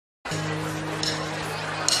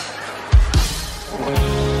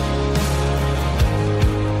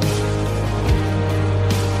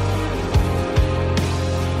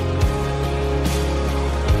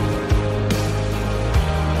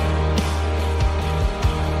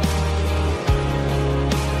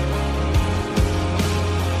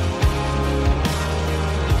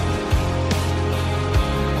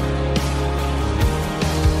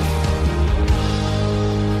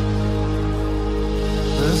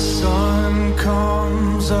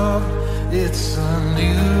It's a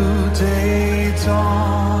new day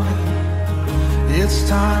dawning. It's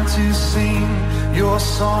time to sing your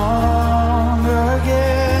song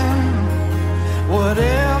again.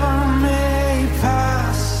 Whatever may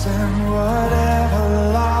pass and whatever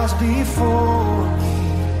lies before me,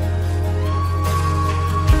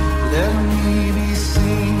 let me be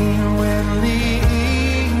singing when the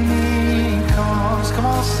evening comes. Come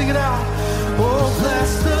on, sing it out. Oh,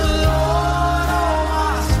 bless the Lord, oh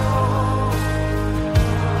my soul.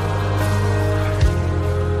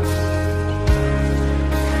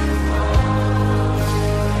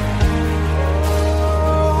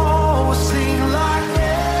 Oh, we'll sing like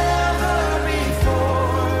never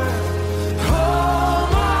before. Oh,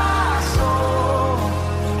 my soul,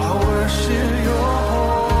 I worship your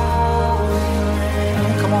holy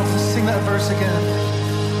name. Come on, let's sing that verse again.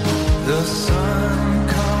 The sun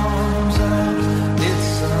comes up,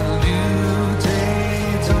 it's a new day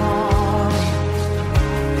dawning.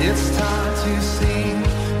 It's time to sing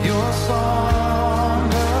your song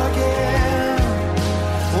again.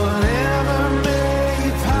 Whatever may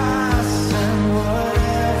pass and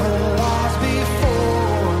whatever lies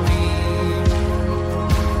before me,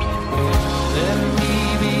 let me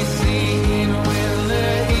be singing when the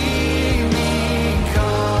evening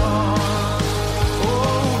comes.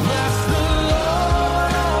 Oh, bless the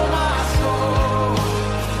Lord, oh my soul.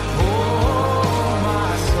 Oh,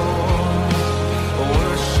 my soul,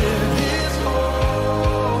 worship His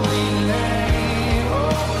holy name. Oh,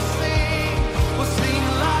 we'll sing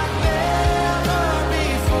like never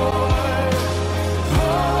before.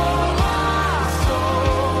 Oh, my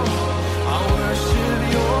soul, I worship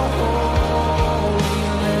your holy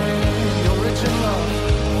name. You're rich in love.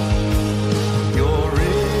 You're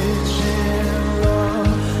rich in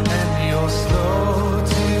love and you're slow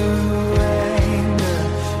to anger.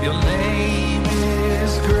 Your name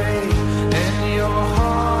is great and your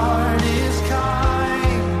heart is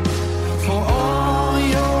kind. For all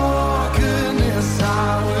your goodness I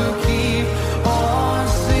will keep on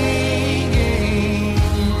singing.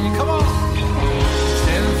 Come on.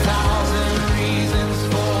 10,000 reasons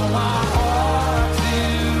for my heart to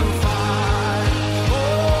find.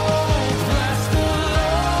 Oh, bless the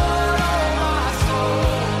Lord, oh my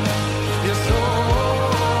soul. Yes, oh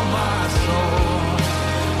my soul,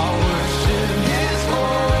 I worship His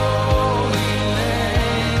holy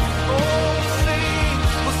name. Oh,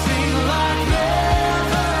 we'll sing like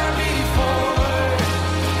never before.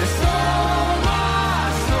 Yes, oh my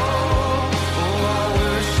soul, oh I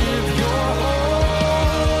worship your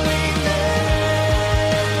holy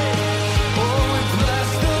name. Oh, we bless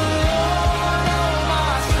the Lord, oh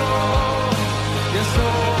my soul. Yes, oh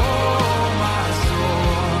my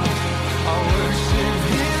soul, I worship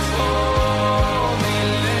His holy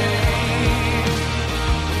name.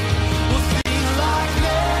 We'll sing like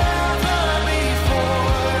never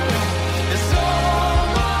before. Yes, oh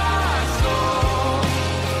my soul,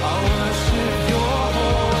 I worship your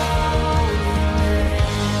holy name.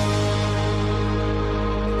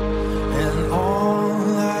 And on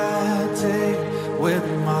that day when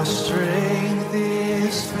my strength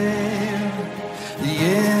is failing, the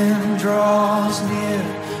end draws near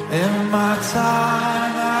and my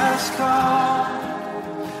time has come,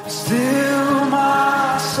 still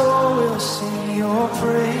my soul will sing your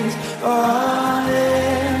praise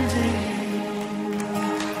unending.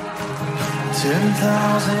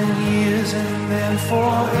 10,000 years and then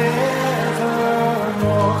forevermore.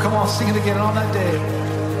 Come on, sing it again on that day.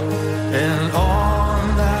 And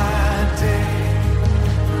on that day,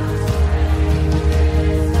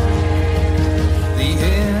 the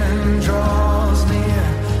end draws near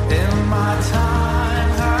and my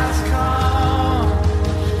time has come.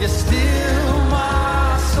 Yet still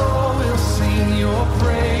my soul will sing your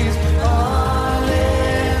praise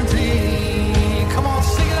unending. Come on,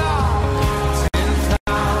 sing it out.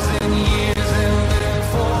 10,000 years and then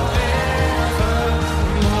forevermore.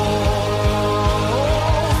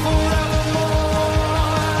 Forevermore.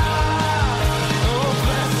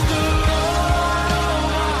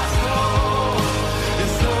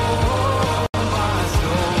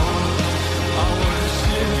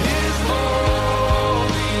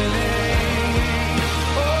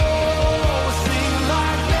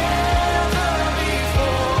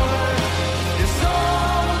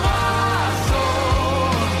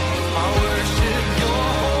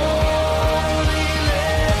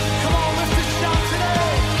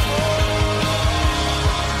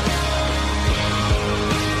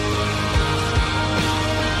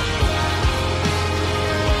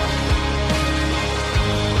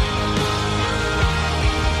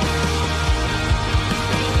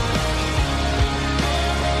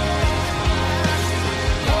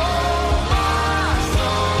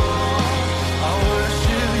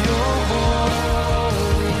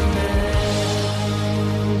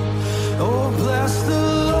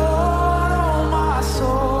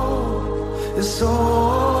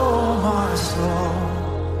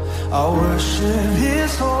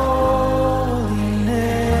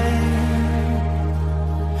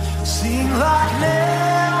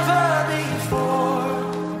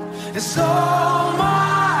 Yes, oh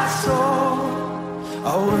my soul,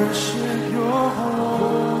 I worship your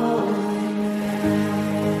holy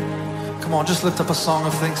name. Come on, just lift up a song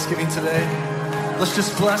of thanksgiving today. Let's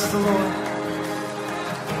just bless the Lord.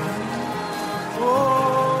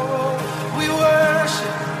 Oh, we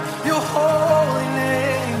worship your holy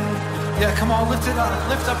name. Yeah, come on, lift it up.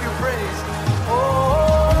 Lift up your praise. Oh,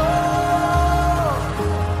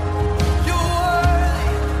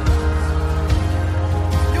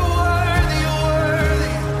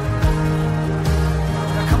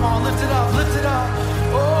 lift it up, lift it up.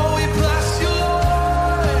 Oh, we bless you,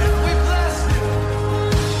 Lord. We bless you.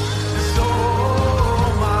 So,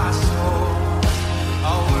 my soul,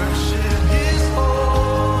 I worship his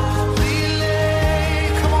holy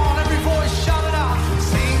name. Come on, every voice, shout it out.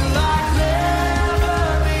 Sing like never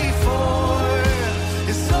before.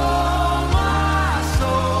 It's all my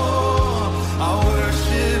soul, I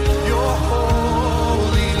worship your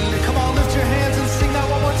holy name. Come on, lift your hands and sing that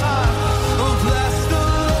one more time. Oh, bless the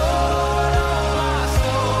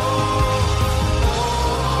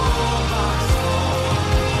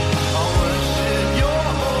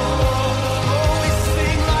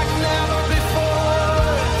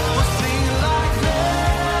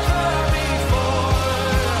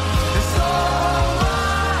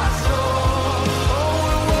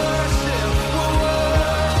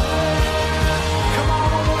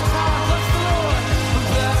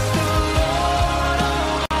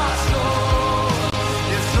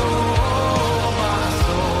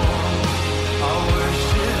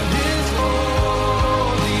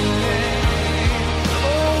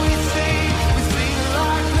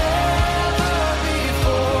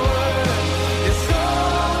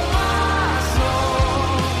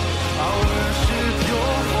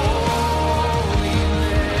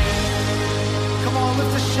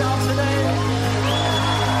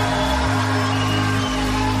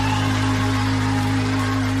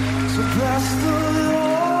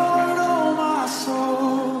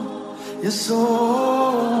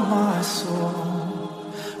oh my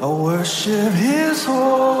soul, I worship his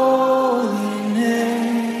holy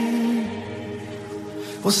name.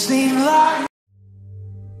 We'll sing like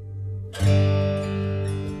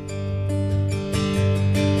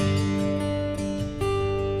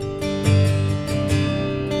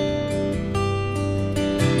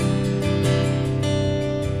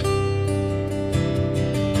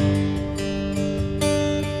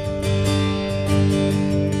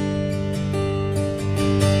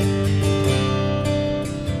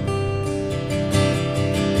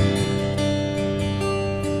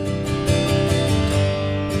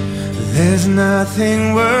there's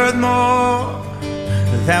nothing worth more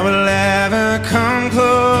that will ever come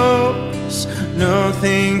close.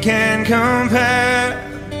 Nothing can compare.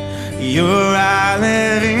 You're our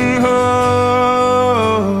living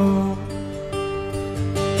hope.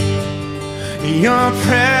 Your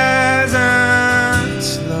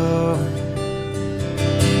presence, Lord.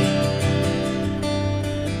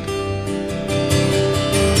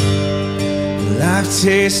 I've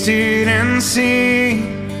tasted and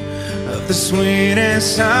seen the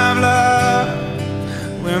sweetest of love,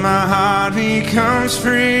 where my heart becomes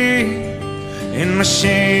free and my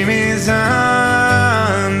shame is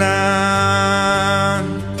undone.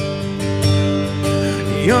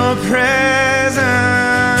 Your presence,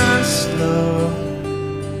 Lord.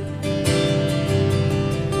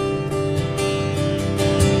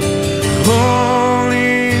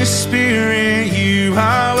 Holy Spirit, you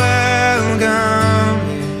are welcome.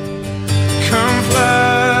 Come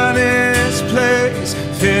flood this place,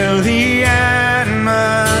 fill the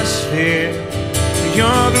atmosphere.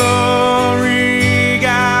 Your glory,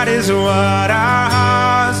 God, is what our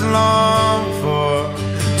hearts long for.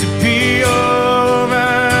 To be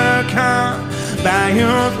overcome by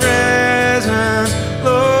your presence,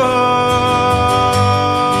 Lord.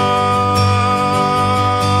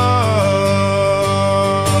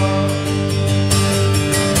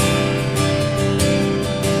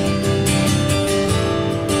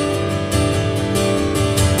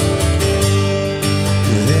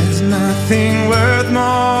 There's nothing worth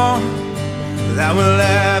more that will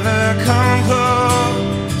ever come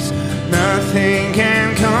close. Nothing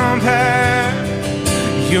can compare.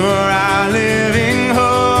 You're our living hope.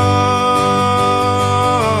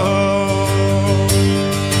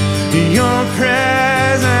 Your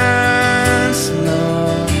presence,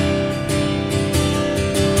 Lord.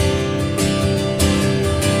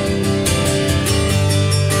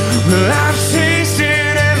 Well, I've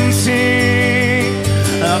tasted and seen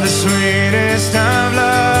of the sweetest of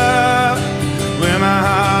love, where my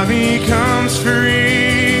heart becomes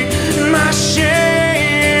free, my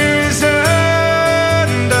shame is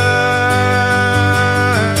undone.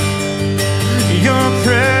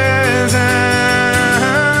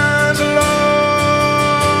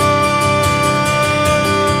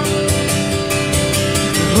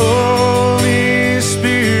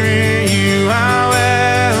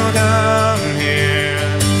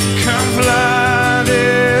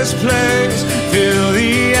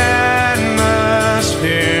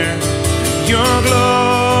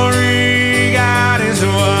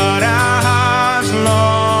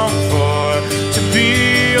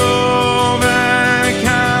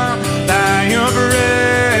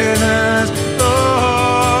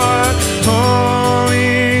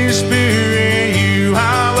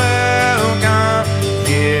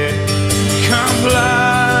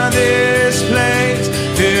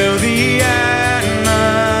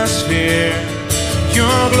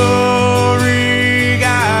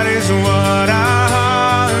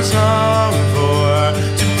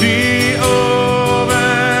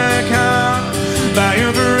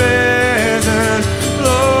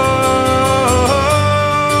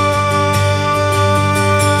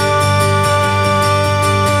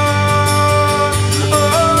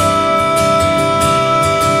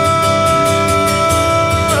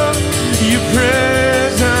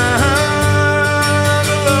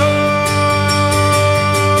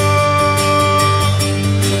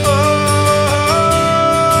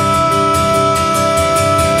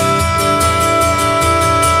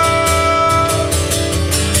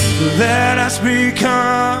 us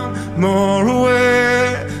become more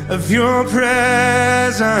aware of your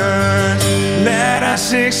presence. Let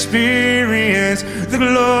us experience the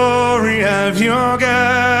glory of your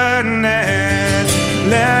goodness.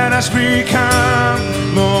 Let us become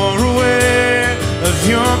more aware of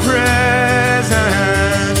your presence.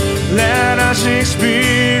 Let us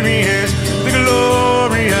experience the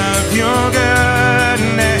glory of your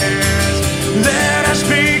goodness. Let us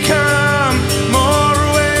become more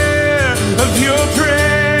aware of your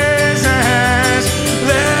presence.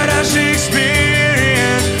 Let us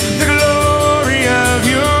experience the glory of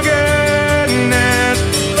your goodness,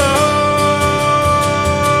 Lord.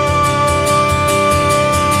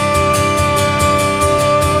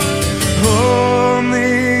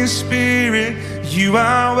 Holy Spirit, you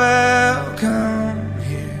are welcome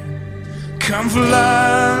here. Come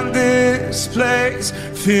flood this place,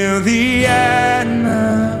 fill the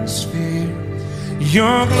atmosphere.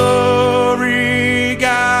 Your glory,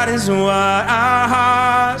 God, is what our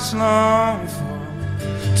hearts long for.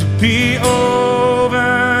 To be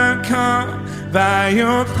overcome by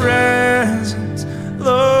your presence,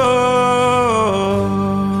 Lord.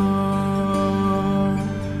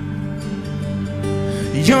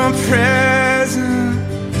 Your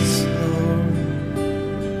presence, Lord.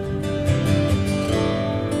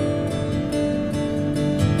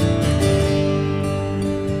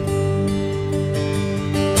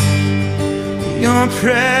 Your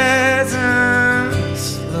presence,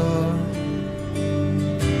 Lord.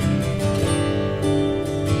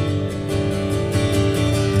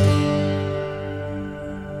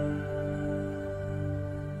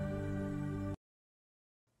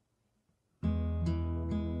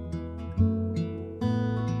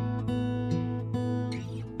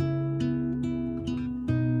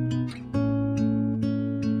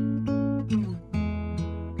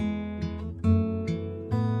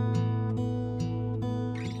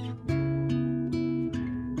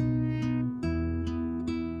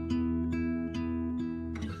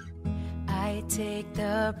 Take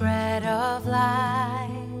the bread of life,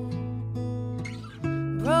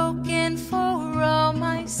 broken for all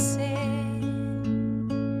my sin,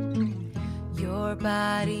 your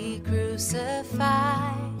body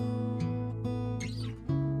crucified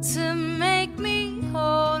to make me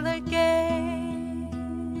whole again.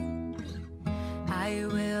 I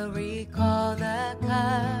will recall the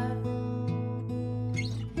cup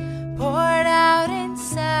poured out in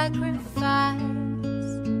sacrifice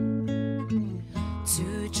to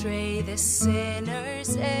trade the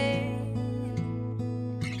sinner's aid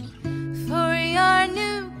for your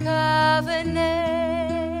new covenant.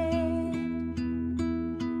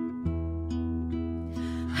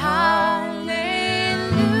 Hallelujah,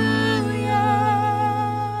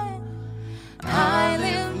 I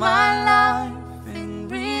live my life in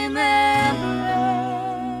remembrance.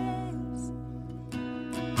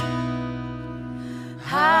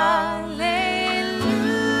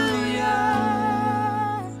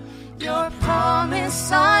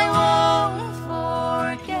 Promise I won't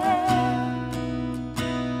forget.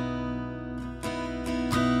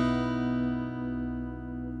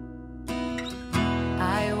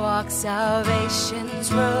 I walk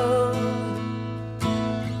salvation's road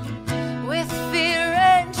with fear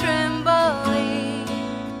and trembling,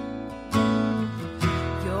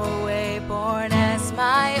 your way born as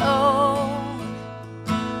my own,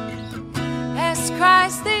 as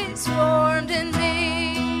Christ is formed in me.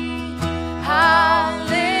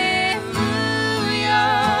 Hallelujah,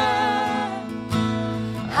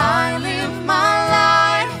 I live my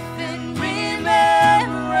life in remembrance.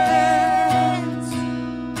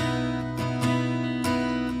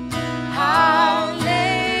 Hallelujah,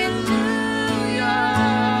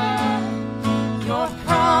 your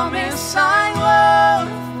promise I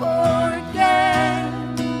won't forget.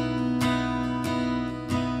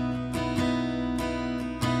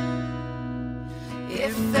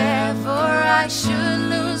 If ever I should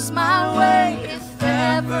lose my way, if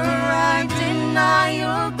ever I deny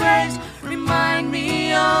your grace, remind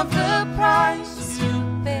me of the price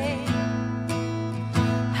you paid.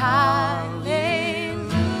 Hallelujah,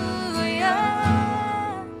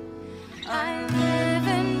 I live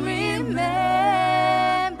in remembrance.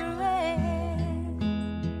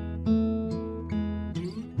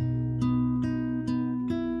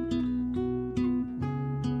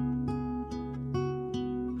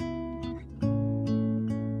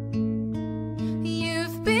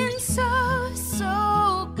 You've been so,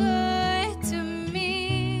 so good to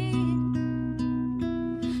me.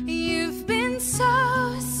 You've been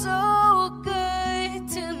so, so good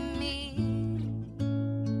to me.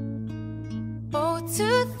 Oh,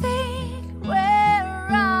 to think where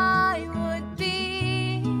I would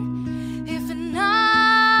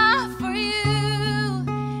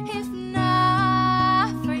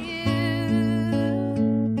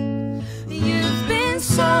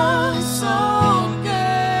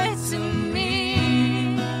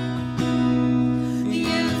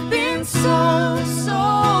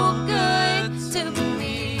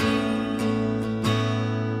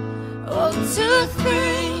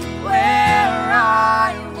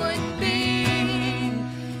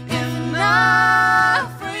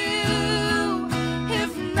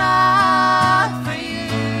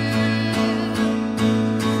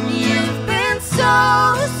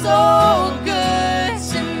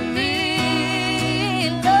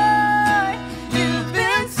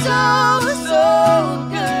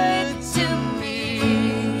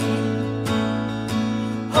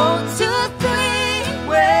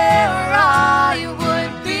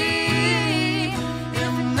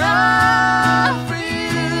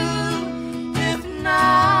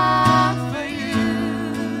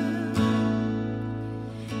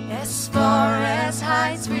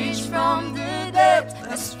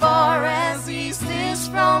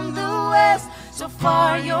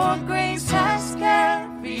far your grace has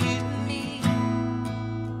carried me.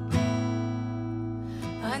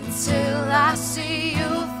 Until I see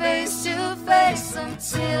you face to face,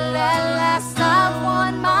 until at last I've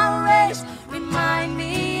won my race. Remind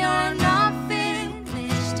me you're not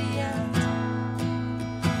finished yet.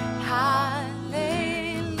 Hallelujah.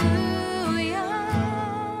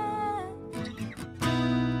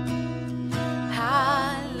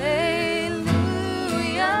 Hallelujah.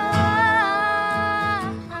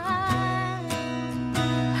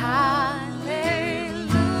 Hallelujah.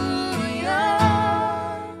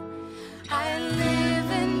 I live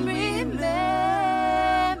in remembrance.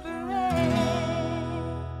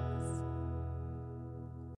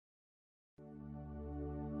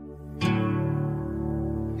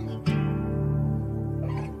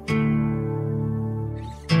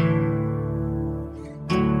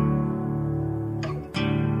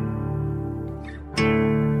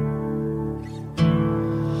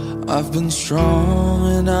 I've been strong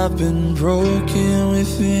and I've been broken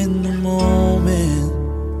within the moment.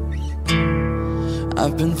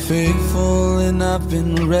 I've been faithful and I've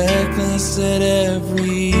been reckless at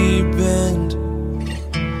every bend.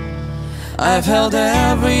 I've held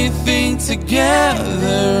everything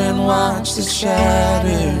together and watched it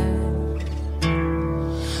shatter.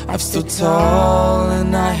 I've stood tall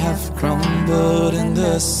and I have crumbled in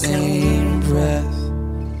the same breath.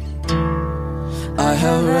 I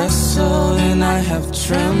have wrestled and I have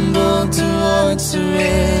trembled towards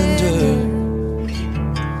surrender.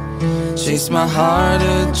 Chased my heart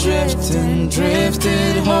adrift and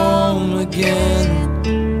drifted home again.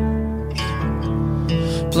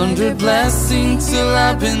 Plundered blessing till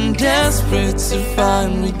I've been desperate to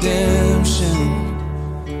find redemption.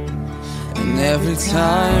 And every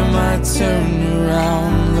time I turn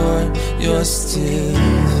around, Lord, you're still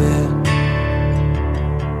there.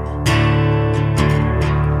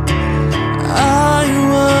 I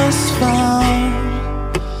was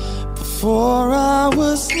found before I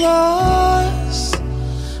was lost.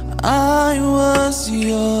 I was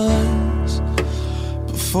yours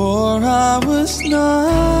before I was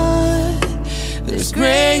not. There's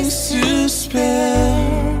grace to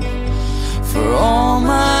spare for all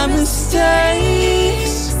my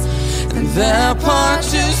mistakes, and that part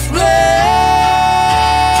just breaks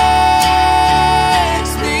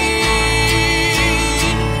me.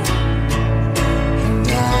 And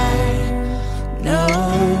I know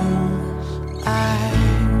I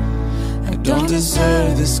don't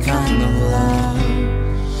deserve this kind of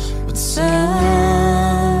love, but somehow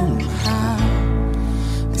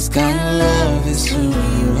this kind of love is who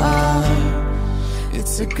you are.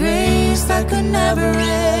 It's a grace that could never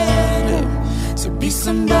end, to be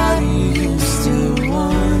somebody you still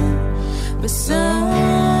want, but somehow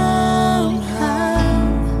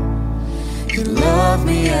you love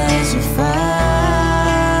me as you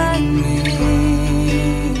find me.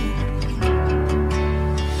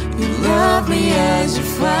 You love me as you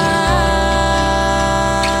find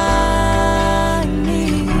me.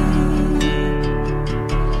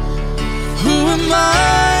 Who am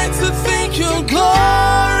I to think your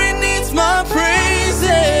glory needs my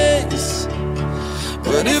praises?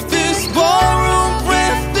 But if this ballroom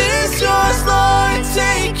breath is yours, Lord,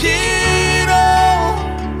 take it all.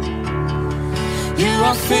 You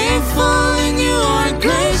are faithful and you are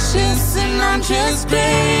gracious, and I'm just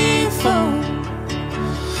grateful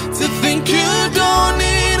to think you don't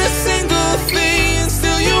need a single thing,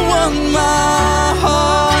 still you want my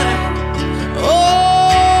heart. Oh,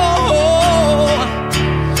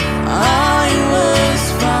 I was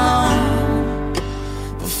found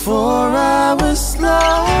before I was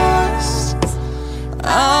lost.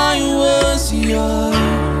 I was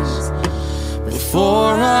yours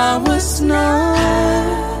before I was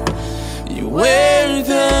not. You wear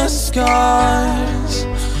the scars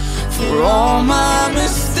for all my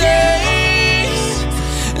mistakes,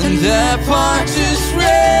 and that part just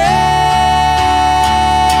wrecks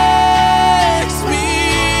me.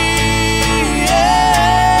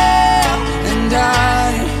 Yeah. And I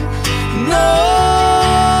know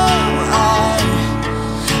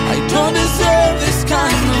I don't deserve this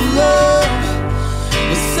kind of love,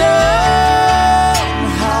 but somehow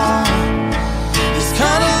this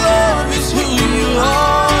kind of love is who you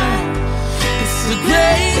are. It's the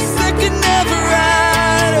grace that could never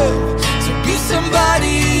add up, to be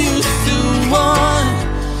somebody you still want,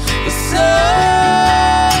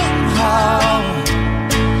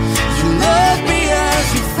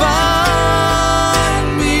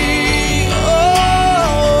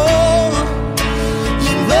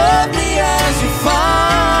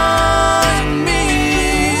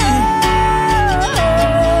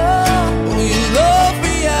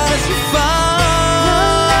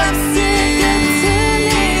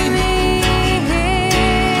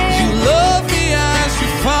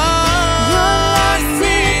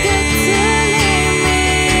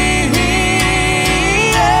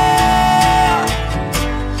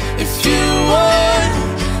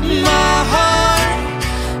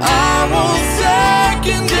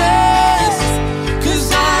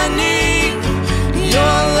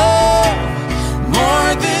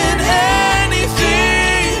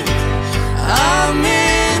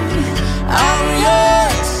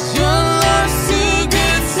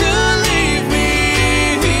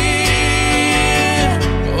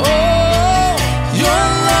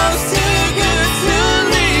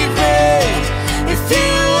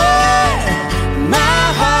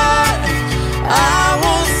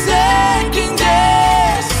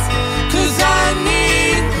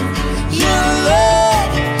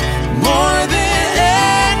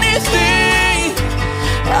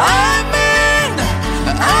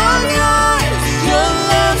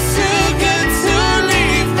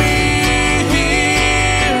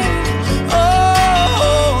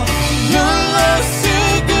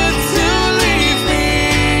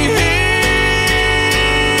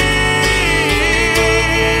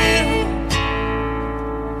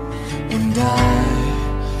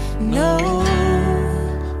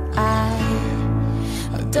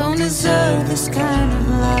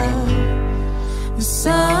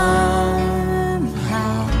 Somehow,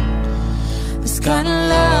 this kind of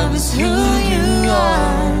love is who you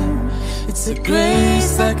are. It's a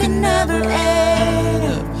grace that could never add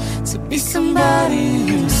up to be somebody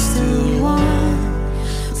you still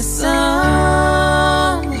want. Somehow,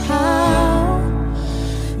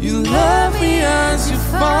 you love me as you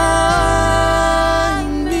find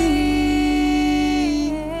me.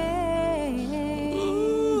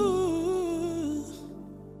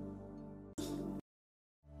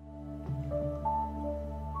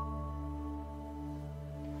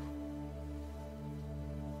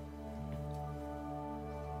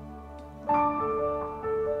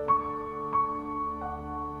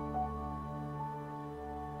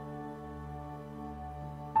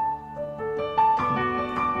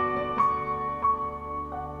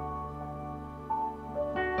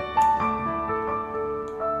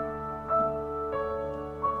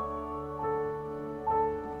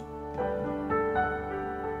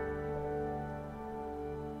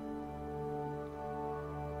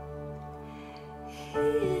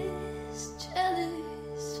 He's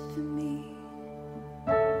jealous for me.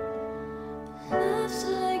 Love's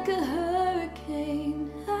like a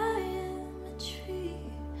hurricane. I am a tree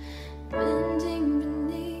bending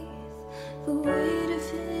beneath the weight of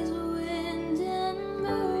his wind and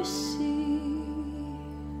mercy.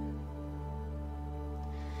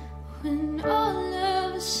 When all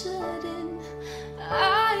of a sudden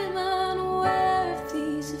I'm unaware of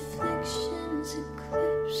these afflictions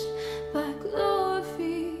eclipsed by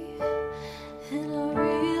glory, and I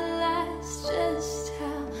realize just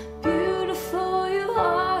how beautiful you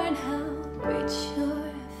are and how great your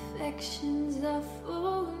affections are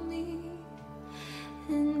for me.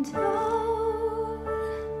 And oh,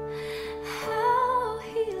 how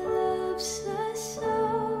he loves us so.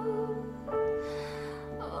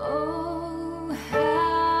 Oh,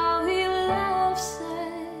 how he loves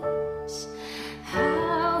us,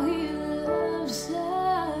 how he loves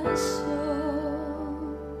us so.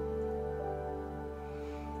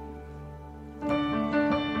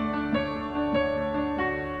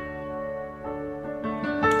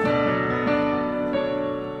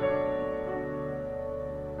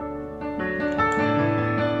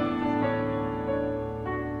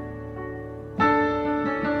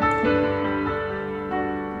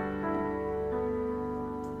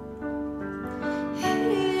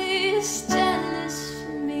 He's jealous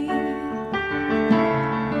for me.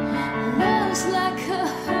 Love's like a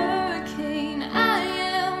hurricane. I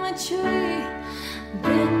am a tree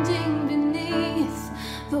bending beneath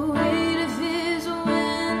the weight of his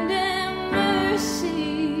wind and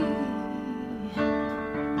mercy.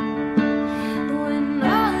 When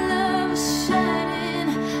all of a sudden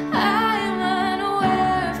I am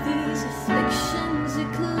unaware of these afflictions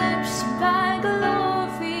eclipsed by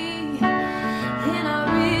glory, and I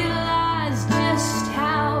realize just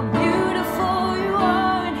how beautiful you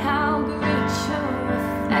are and how great your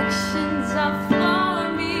affections are for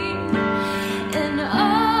me. And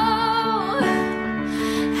oh,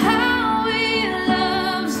 how he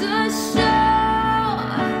loves us so.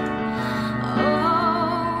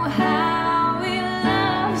 Oh, how he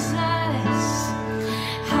loves us,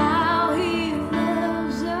 how he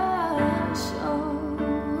loves us so.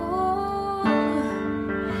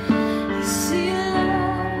 Yes, he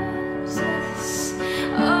loves us.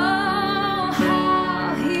 Oh,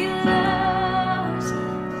 how he loves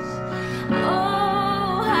us.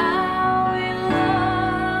 Oh, how he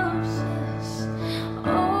loves us.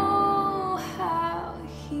 Oh, how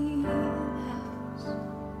he loves.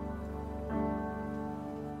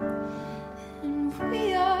 And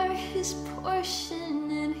we are his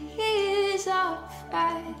portion, and he is our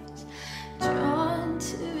prize, drawn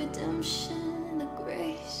to redemption in the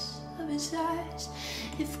grace of his eyes.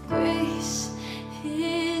 If grace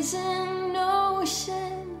is an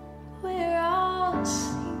ocean, we're all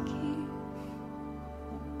sinking.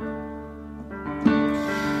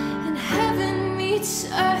 And heaven meets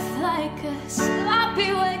earth like a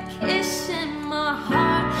sloppy wet kiss, and my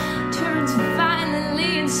heart turns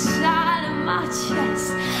violently inside of my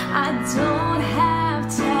chest. I don't have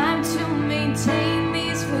time to maintain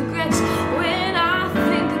these regrets when I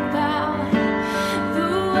think about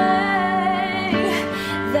the way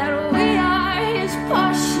that we are his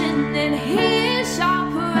portion and he is our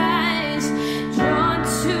prize, drawn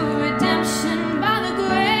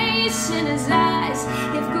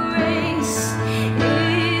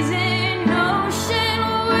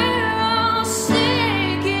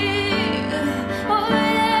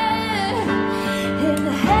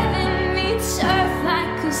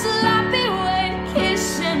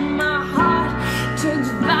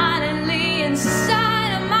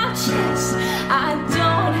I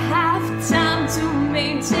don't have time to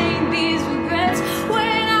maintain these regrets.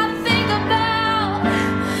 When I think about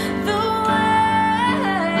the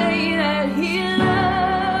way that he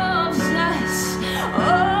loves us,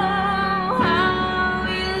 oh, how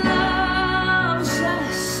he loves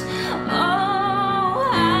us, oh,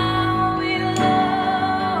 how he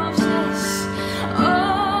loves us,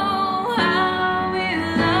 oh, how he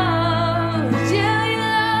loves, yeah, he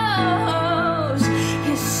loves,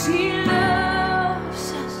 yes, he loves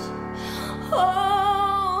us,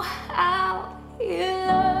 oh, how he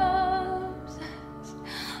loves us,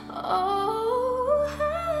 oh,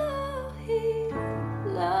 how he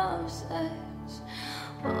loves us,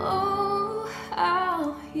 oh,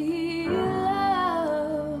 how he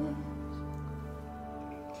loves,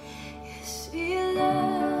 yes, he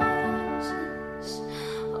loves us,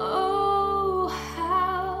 oh,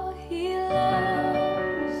 how he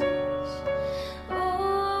loves us,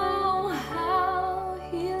 oh, how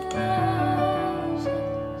he loves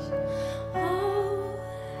us, oh,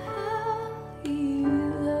 how he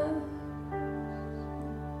loves.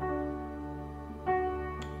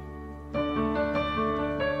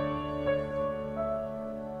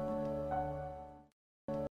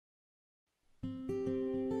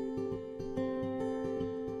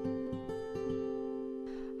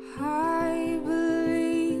 I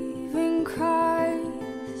believe in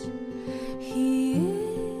Christ, He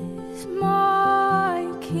is my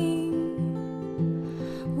King.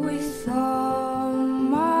 With all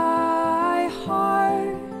my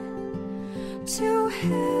heart, to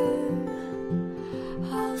Him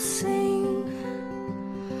I'll sing.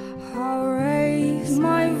 I'll raise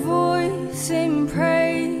my voice in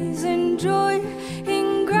praise and joy,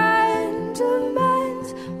 in grand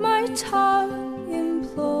demands my tongue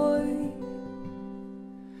employ.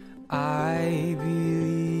 I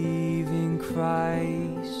believe in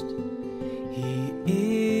Christ, He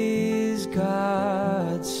is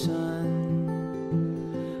God's Son,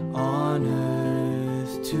 on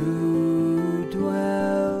earth to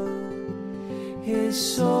dwell. His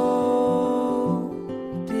soul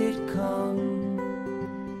did come,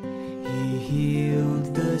 He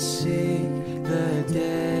healed the sick, the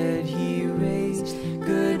dead He raised.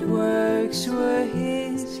 Good works were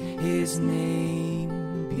His name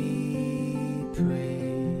be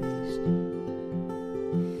praised.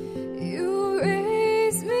 You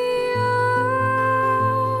raise me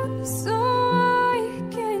up so I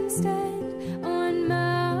can stand on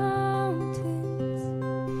mountains.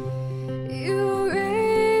 You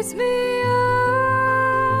raise me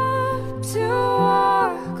up to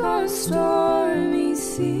walk on stormy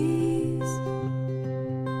seas.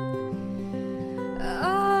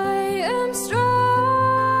 I am strong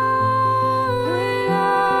when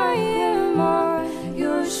I am on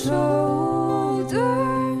your shoulders.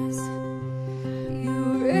 You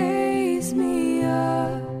raise me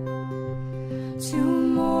up to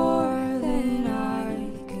more than I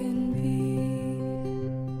can be.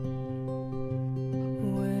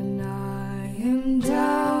 When I am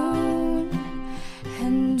down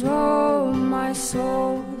and oh, my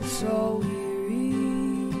soul so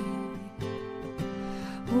weary,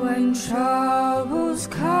 when troubles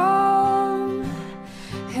come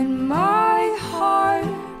and my heart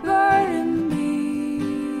burden me,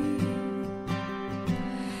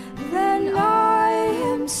 then I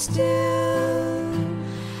am still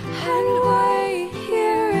and wait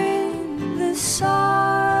here in the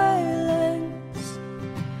silence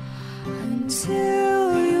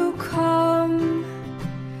until you come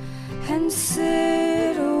and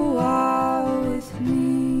sit a while with me.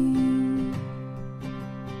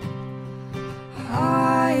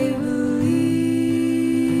 I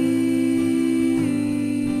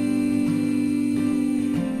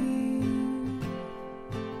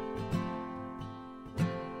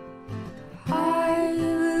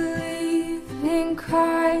believe in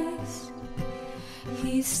Christ,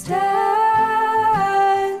 He stands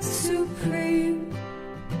supreme.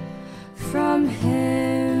 From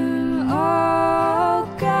Him I'll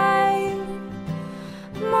gain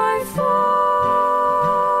my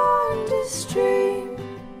fondest dream.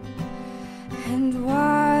 And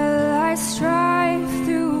while I strive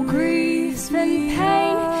through grief and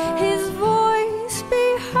pain, His voice be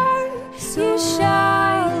heard, you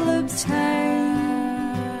shall obtain.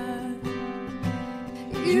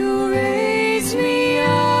 You raise me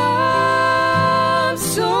up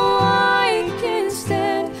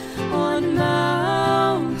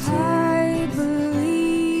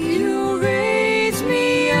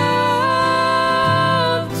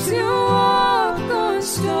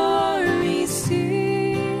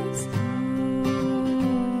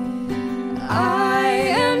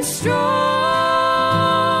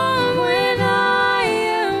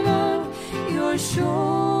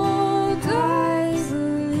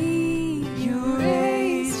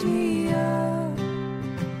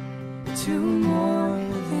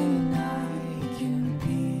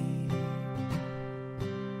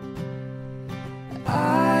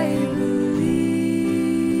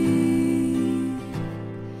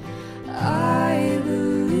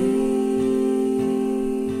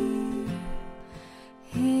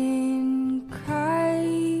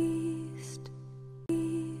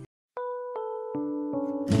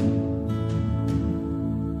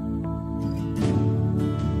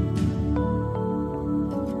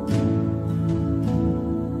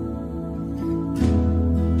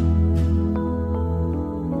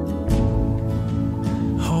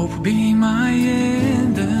be my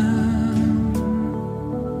anthem.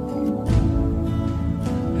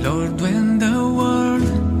 Lord, when the world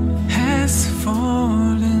has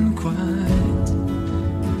fallen quiet,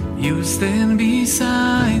 you stand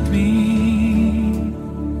beside me.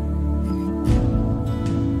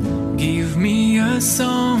 Give me a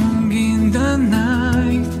song in the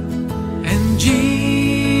night, and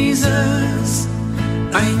Jesus,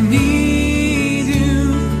 I need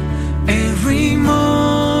you every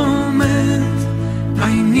moment.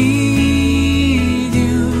 I need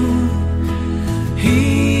you.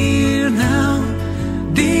 Hear now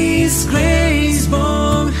this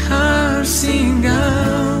graceful heart sing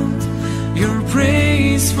out your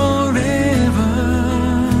praise forever.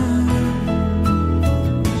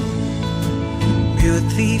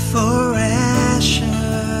 Beauty for ashes,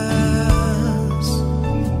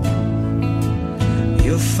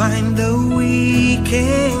 you find the weak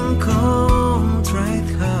and contrite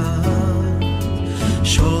heart,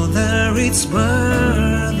 shoulder its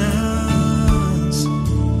burdens,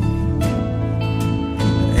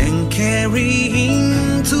 and carry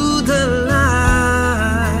into the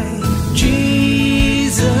light.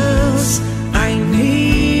 Jesus, I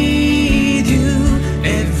need you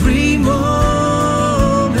every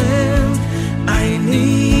moment. I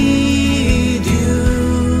need you.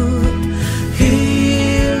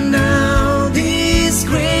 Hear now this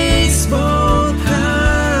graceful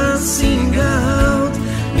heart sing out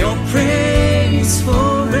your praise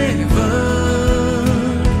forever.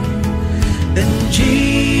 And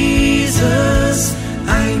Jesus,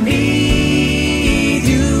 I need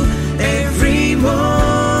you every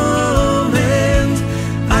moment.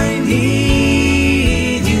 I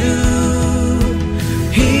need you.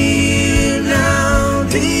 Hear now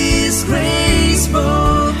this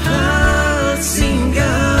graceful heart sing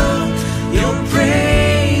out your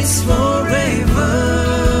praise forever.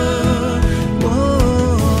 Whoa.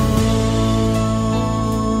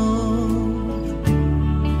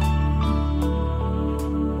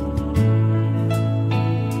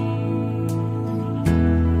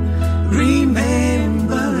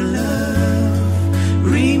 Remember love,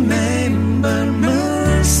 remember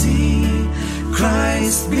mercy.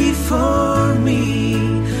 Christ before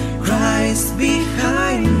me, Christ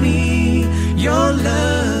behind me. Your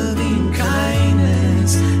loving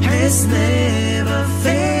kindness has never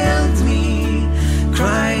failed me.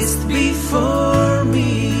 Christ before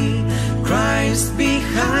me, Christ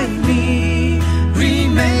behind me.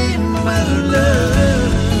 Remember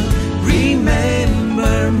love,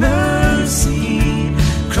 remember mercy.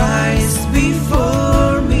 Christ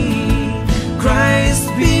before me, Christ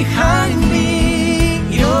behind me.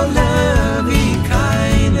 Your loving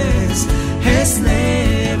kindness has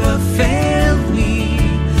never failed me.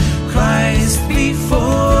 Christ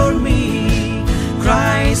before me,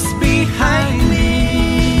 Christ behind me.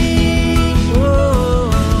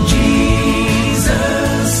 Oh,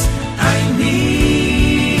 Jesus, I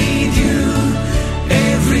need you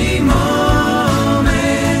every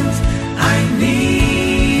moment. I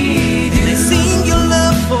need you. Sing your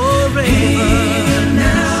love forever. Hear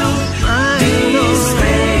now this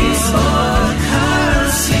graceful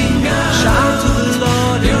heart sing out. Shout to the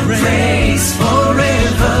Lord your praise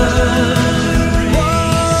forever.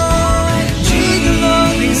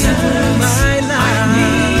 Jesus, I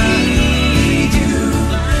need you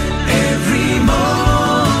every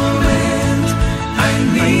moment. I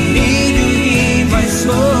need you in my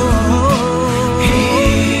soul.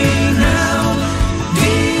 Hear now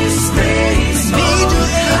this graceful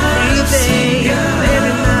heart sing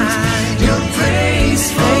out your praise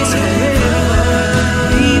forever.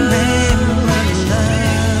 Remember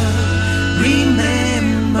love,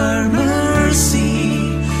 remember mercy.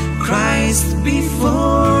 Christ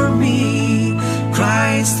before me,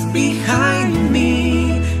 Christ behind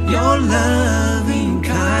me. Your loving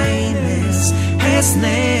kindness has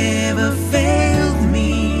never failed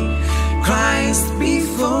me. Christ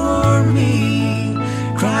before me,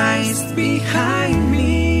 Christ behind me.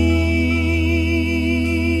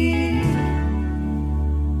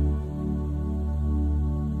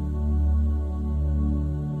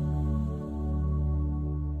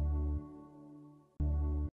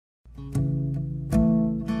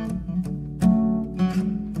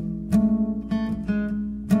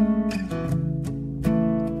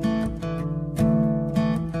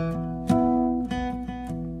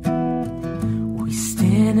 We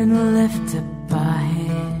stand and lift up our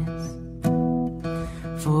hands,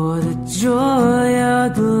 for the joy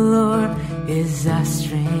of the Lord is our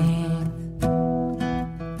strength.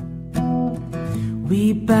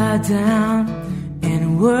 We bow down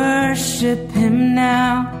and worship Him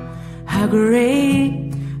now. How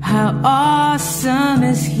great, how awesome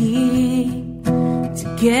is He.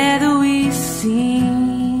 Together we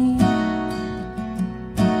sing,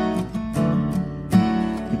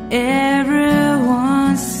 and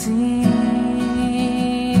everyone sing.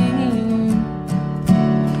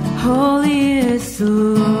 Holy is the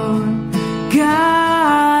Lord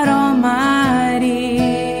God Almighty.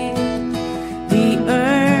 The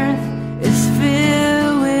earth is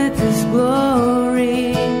filled with His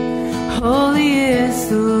glory. Holy is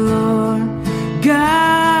the Lord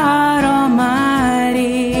God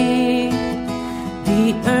Almighty. The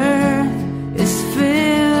earth is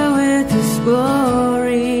filled with His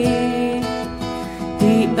glory.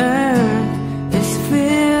 The earth is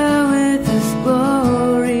filled with His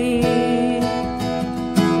glory.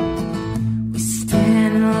 We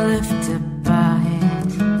stand and lift up our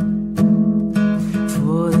hands,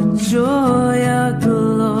 for the joy of the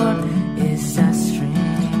Lord is our strength.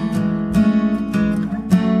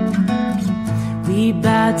 We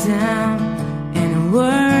bow down and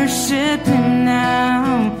worship Him now.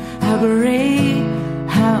 How great,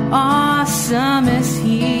 how awesome is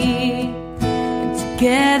He. And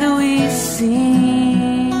together we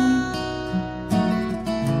sing,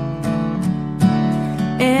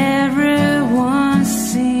 everyone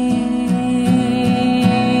sing.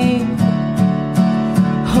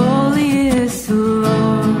 Holy is the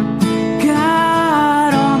Lord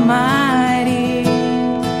God Almighty.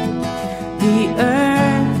 The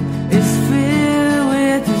earth is filled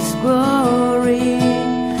with His glory.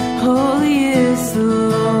 Holy is the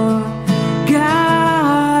Lord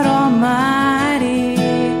God Almighty.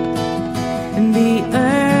 And the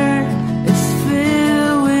earth is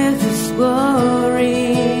filled with His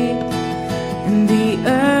glory. And the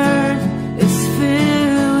earth is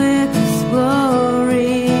filled with His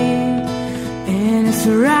glory. And it's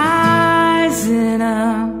rising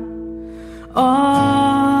up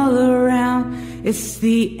all around. It's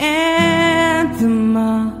the anthem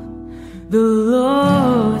of the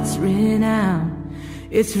Lord's renown.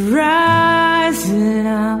 It's rising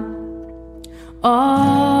up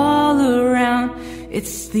all around.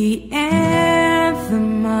 It's the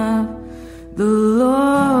anthem of the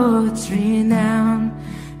Lord's renown.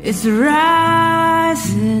 It's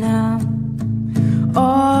rising up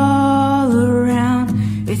all around.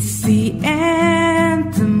 It's the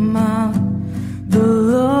anthem of the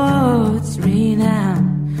Lord's renown.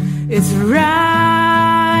 It's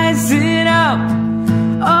rising up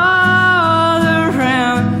all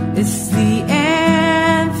around. It's the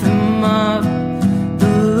anthem of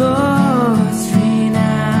the Lord's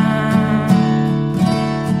renown.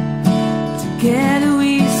 Together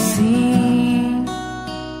we sing,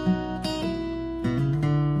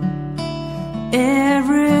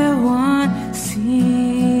 everyone sing.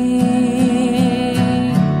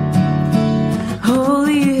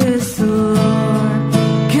 Holy is the Lord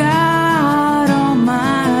God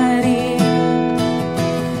Almighty.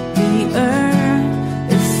 The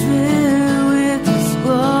earth is filled with His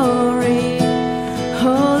glory.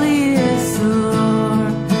 Holy is the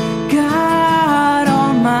Lord God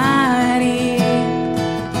Almighty.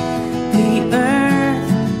 The earth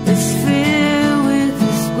is filled with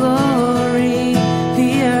His glory.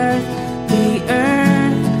 The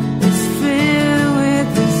earth is filled with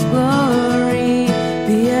His glory.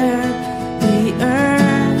 The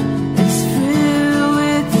earth is filled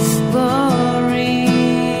with His glory.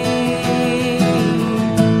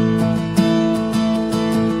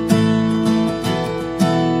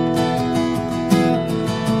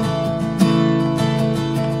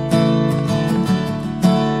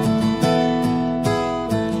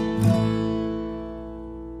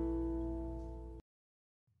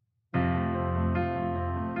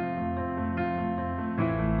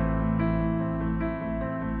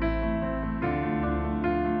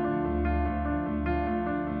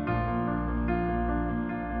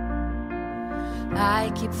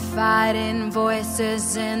 I keep fighting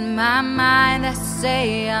voices in my mind that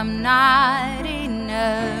say I'm not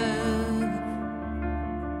enough.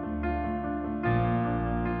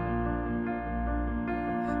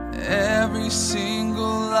 Every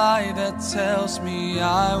single lie that tells me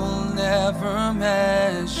I will never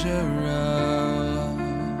measure up.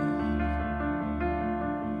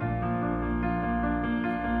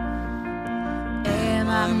 Am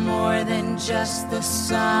I more than just the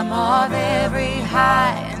sum of every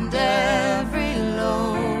high and every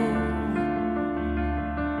low?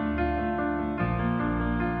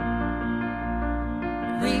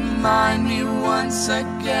 Remind me once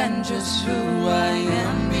again just who I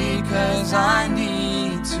am, because I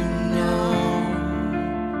need to know.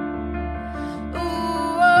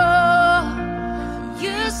 Ooh, oh,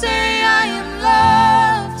 you say I am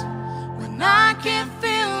loved,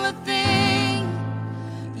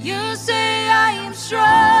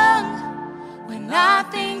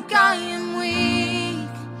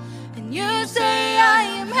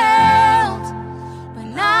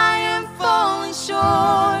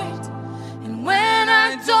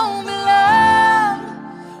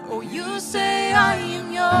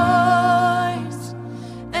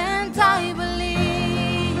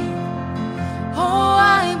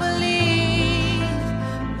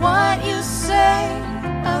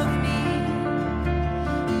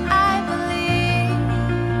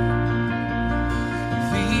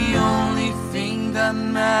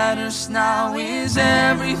 How is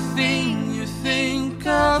everything you think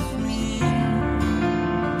of me?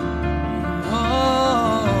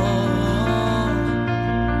 Oh,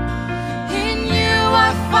 In you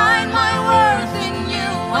I find my worth, in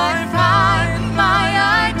you I find my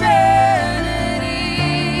identity.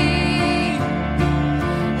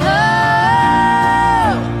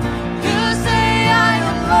 Oh, you say I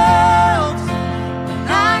am loved when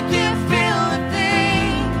I can't feel a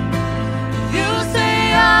thing. You say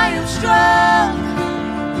I am strong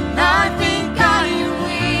when I think I am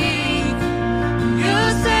weak. You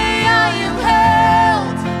say I am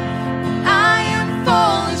held when I am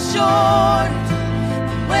falling short.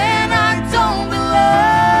 When I don't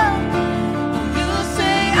belong, you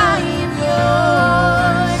say I am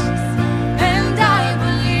yours. And I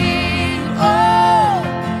believe, oh,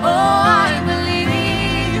 I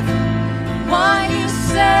believe what you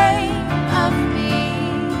say of me.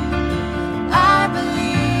 I believe.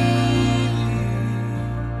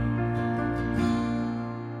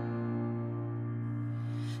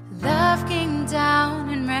 Love came down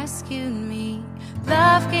and rescued me.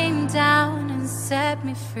 Love came down and set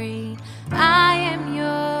me free. I am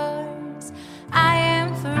yours. I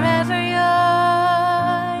am forever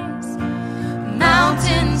yours.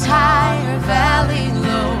 Mountains high or valley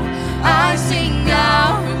low, I sing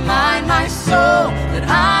out, remind my soul that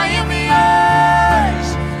I am yours.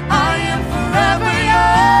 I am forever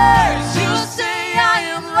yours. You say I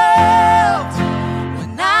am loved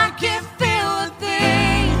when I can't feel a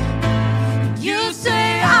thing. You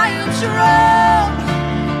say I am strong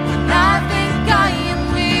when I think I am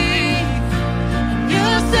weak. And you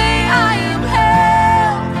say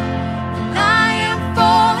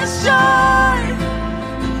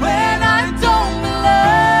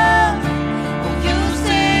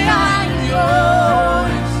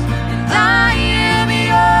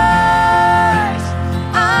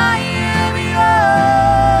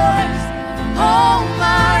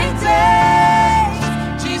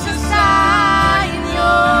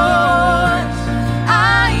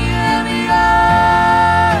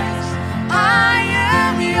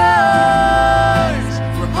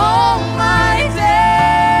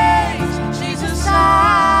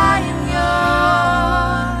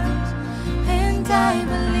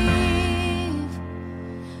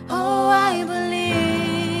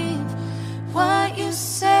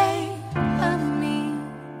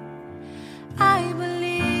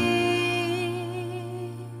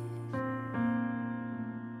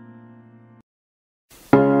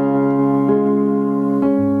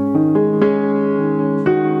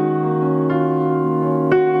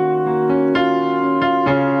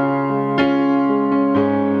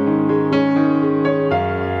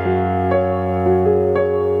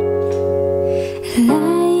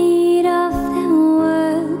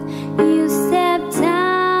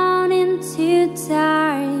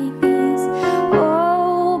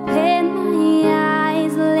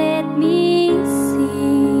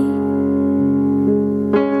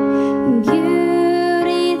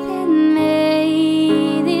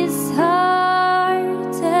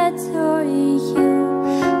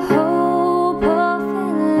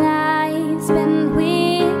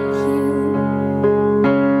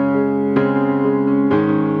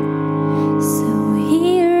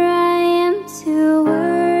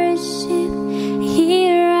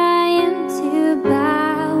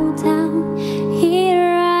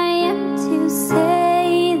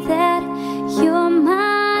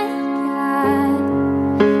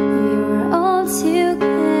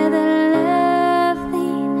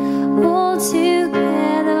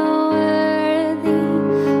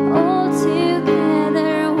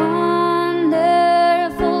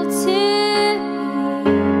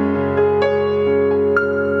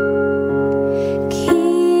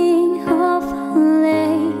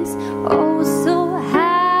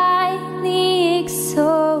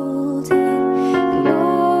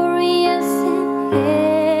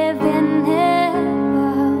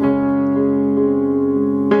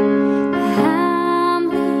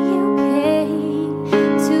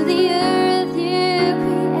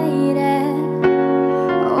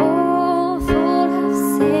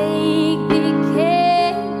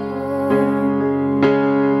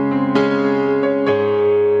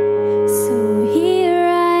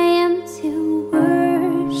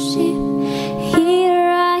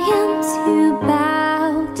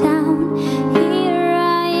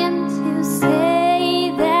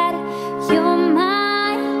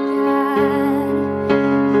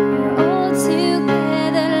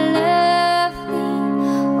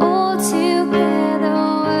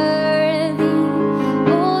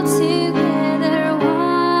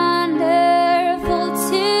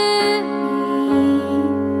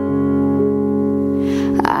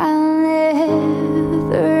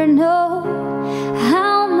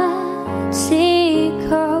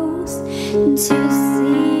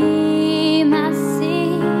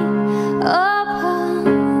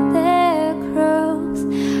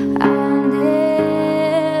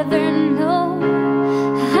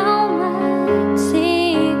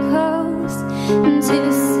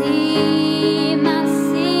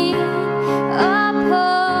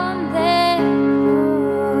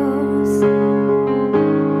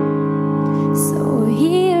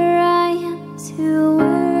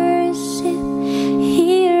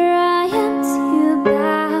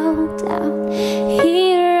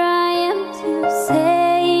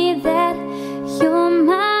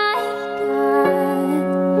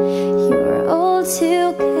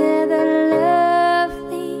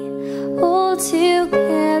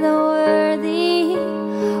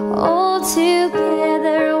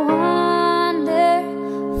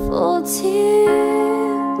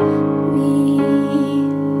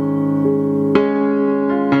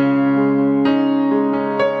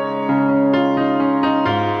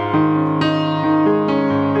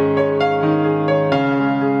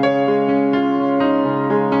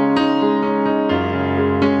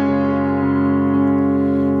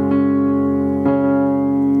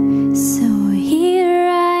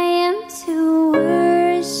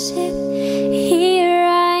Here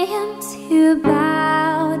I am to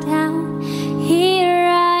bow down.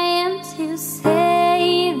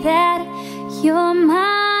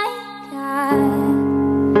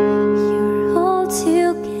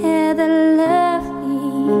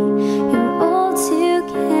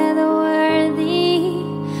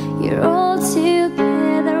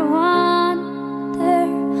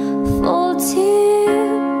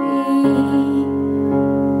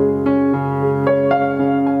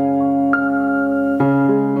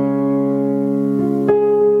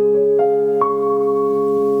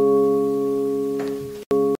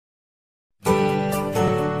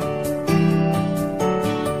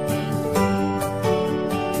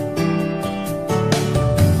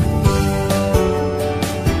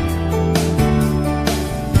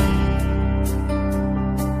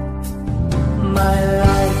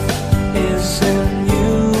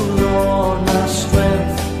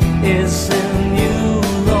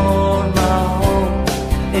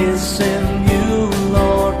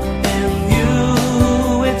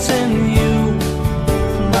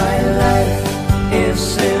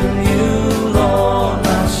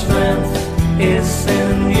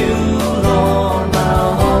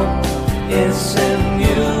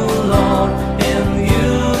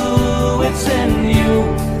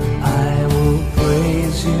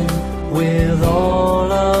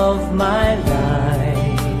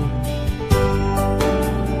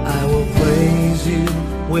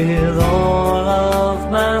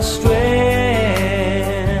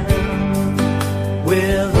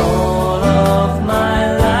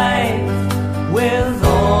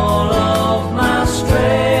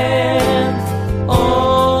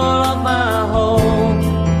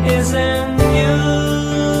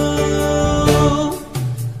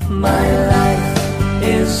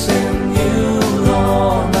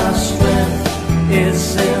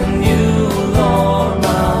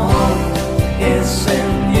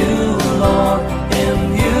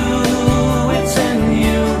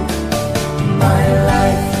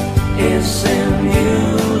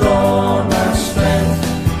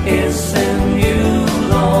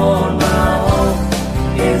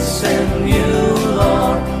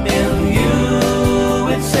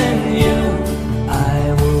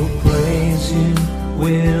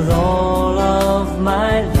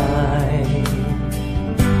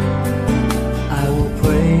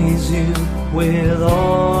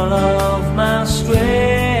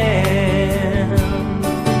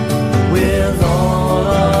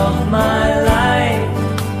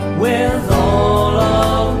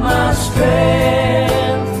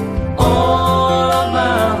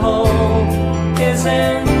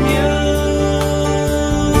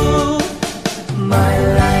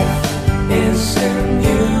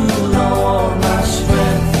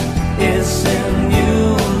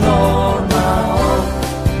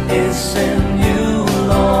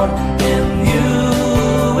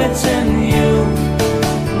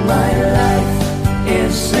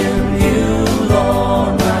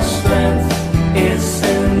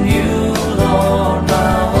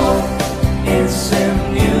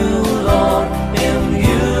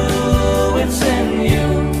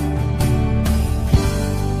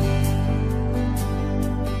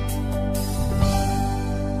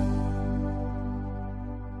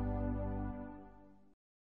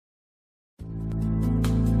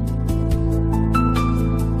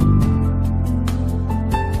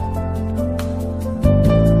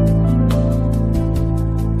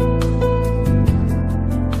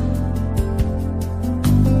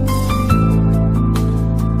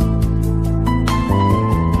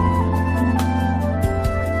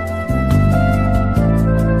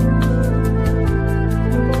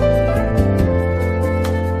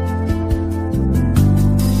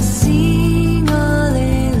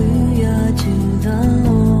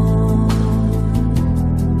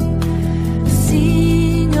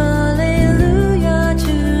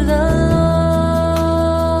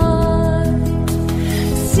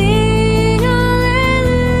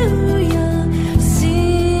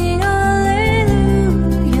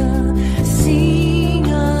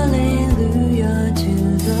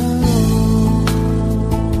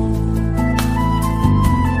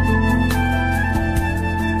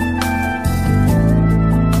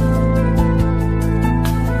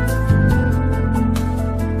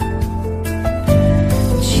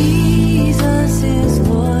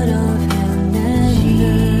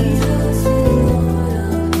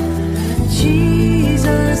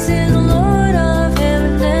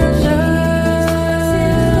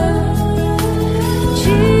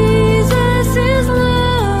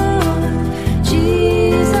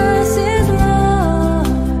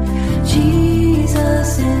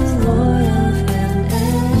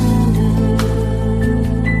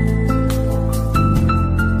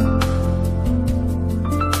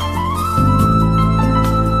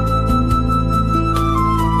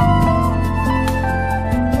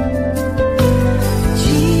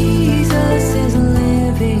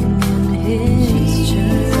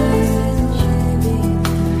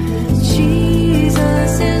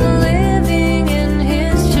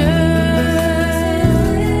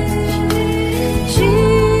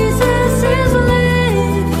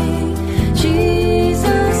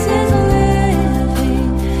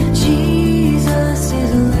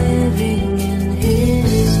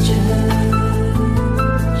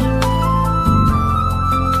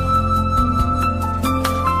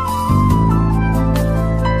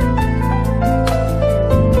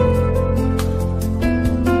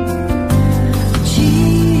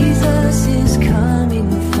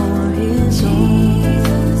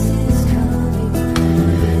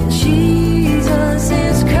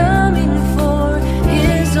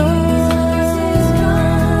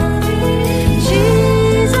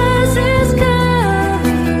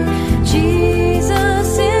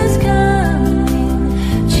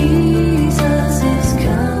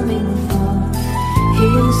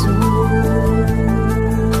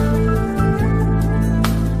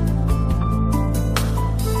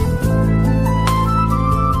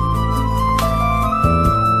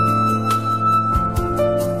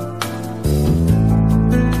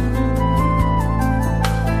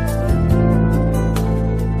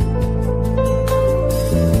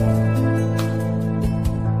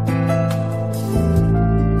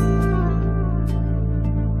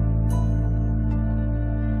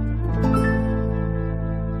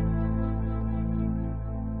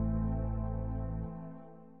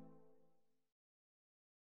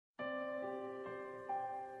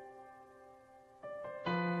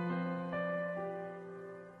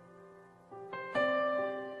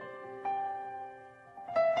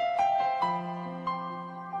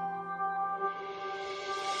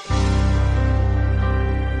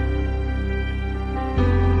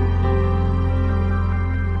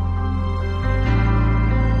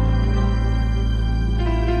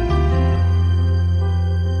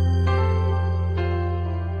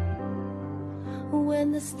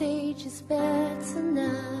 When the stage is bare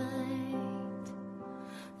tonight,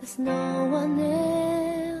 there's no one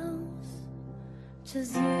else,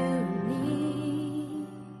 just you and me.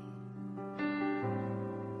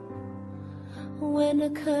 When the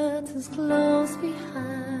curtains close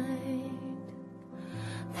behind,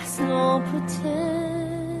 there's no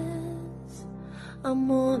pretense, I'm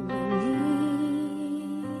on my knees.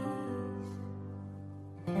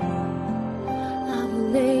 I will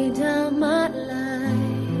lay down my life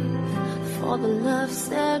for the love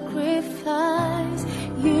sacrifice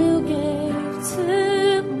you gave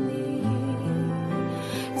to me.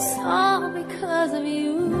 It's all because of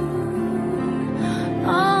you,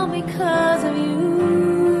 all because of you.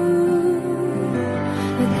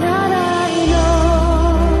 The God I know,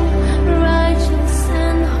 righteous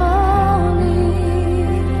and holy.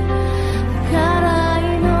 The God I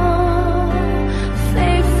know,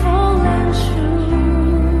 faithful and true.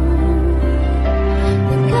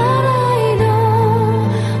 The God I know,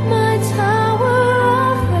 my tower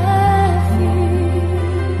of refuge.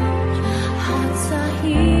 Hearts are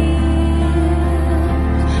healed,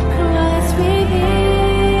 Christ revealed.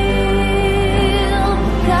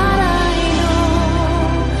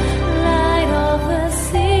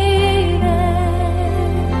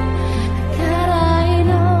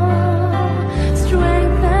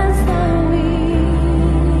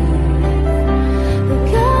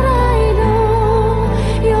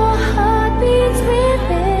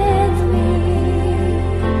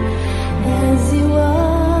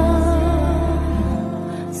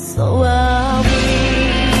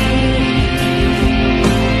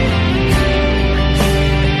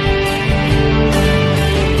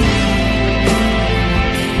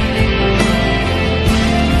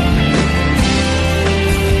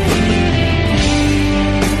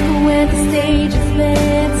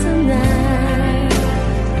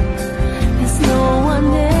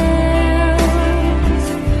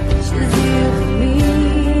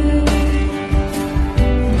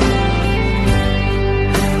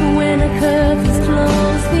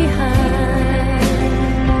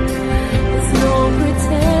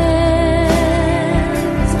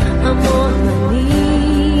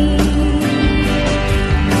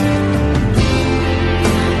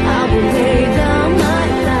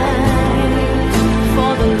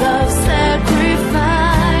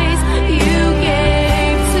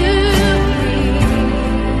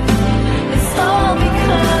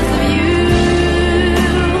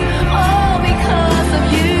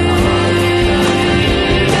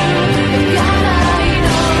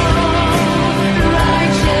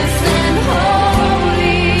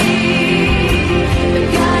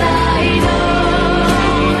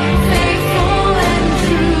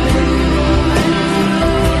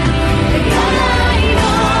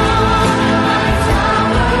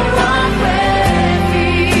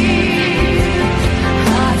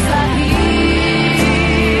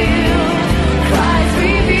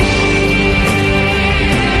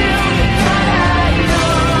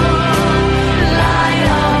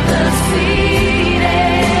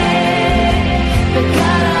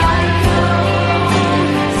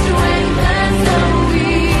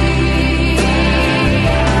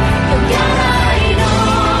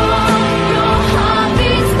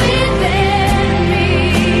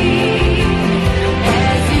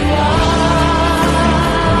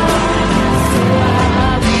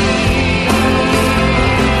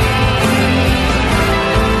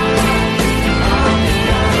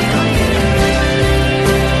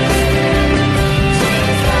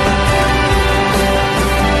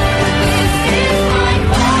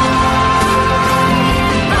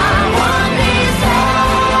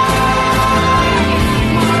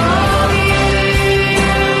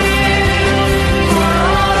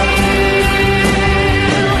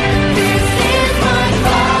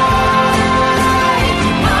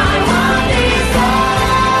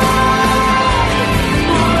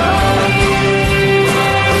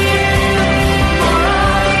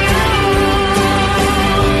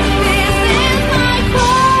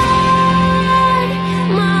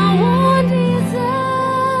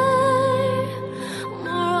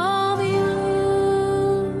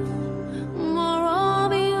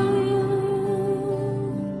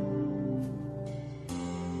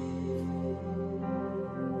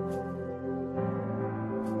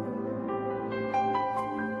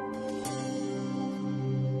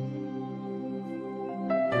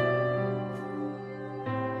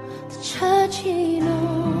 Church he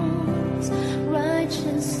knows,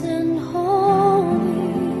 righteous and holy.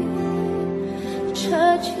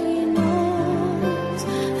 Church he knows,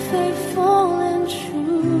 faithful and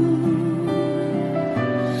true.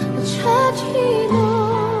 The church he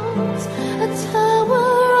knows, a tower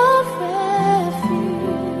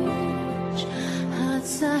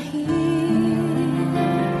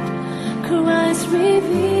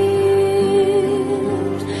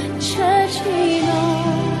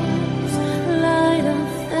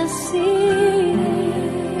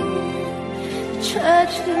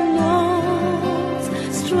church that knows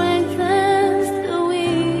strengthens the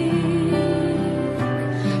weak.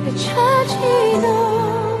 The church he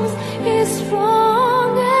knows is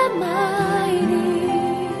strong and mighty,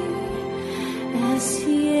 as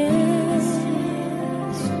he is,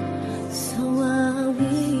 so are we.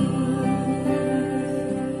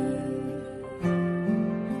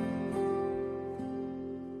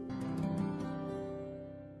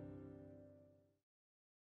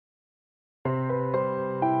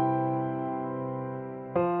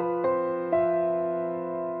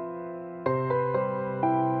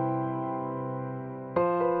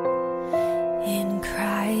 In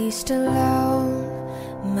Christ alone,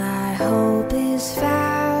 my hope is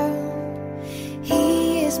found.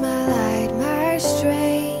 He is my light, my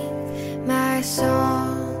strength, my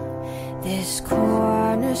song. This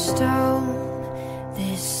cornerstone,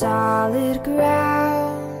 this solid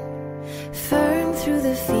ground, firm through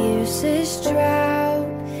the fiercest drought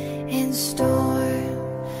and storm.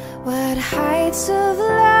 What heights of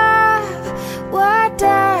love, what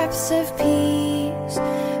depths of peace,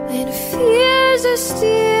 when fears are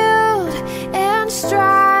stilled and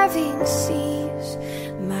striving cease.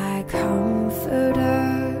 My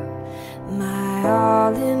comforter, my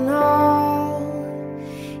all in all,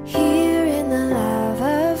 here in the love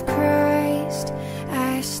of Christ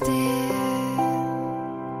I stand.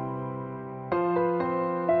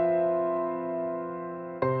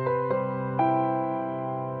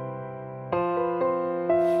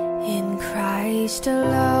 In Christ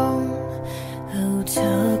alone, who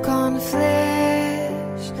took on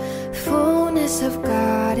flesh, fullness of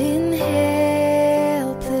God in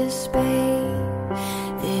helpless babe.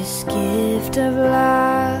 This gift of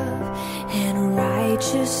love and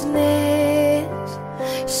righteousness,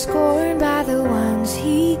 scorned by the ones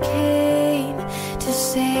he came to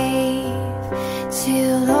save.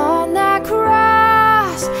 Till on that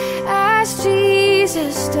cross, as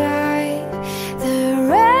Jesus died, the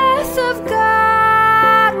wrath of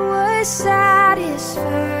God was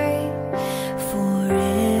satisfied. For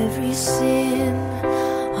every sin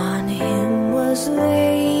on him was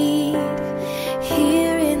laid.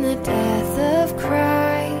 Here in the death of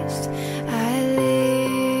Christ I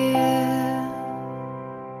live.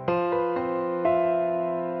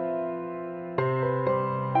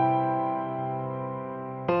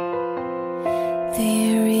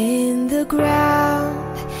 There in the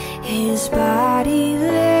ground his body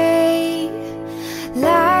lay,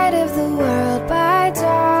 light of the world by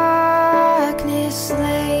darkness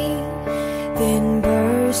slain. Then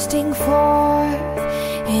bursting forth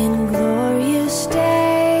in glorious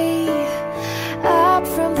day, up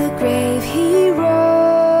from the grave he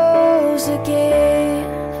rose again.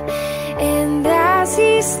 And as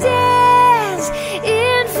he stands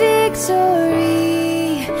in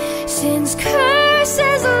victory, sin's curse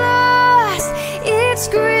has lost its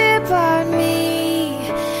grip on me.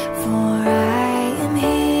 For I am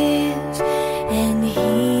his and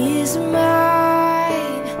he is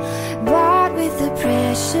mine, bought with the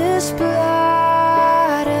precious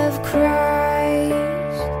blood of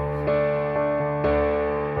Christ.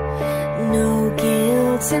 No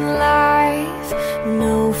guilt in life,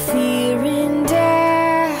 no fear in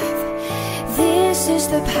death. This is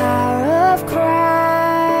the power of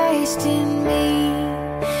Christ in me.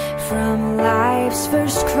 From life's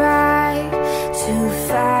first cry to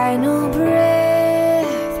final breath,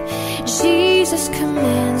 Jesus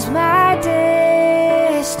commands my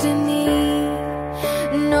destiny.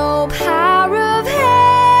 No power of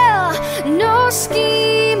hell, no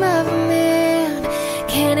scheme of man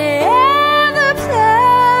can ever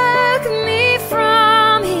pluck me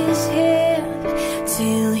from his hand,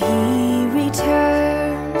 till he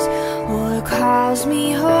returns or calls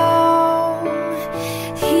me home.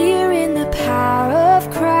 Here in the power of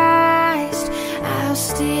Christ I'll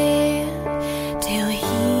stand, till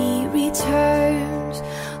he returns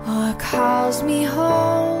or calls me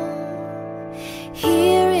home.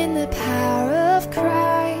 Here in the power of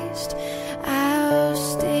Christ I'll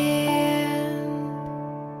stand.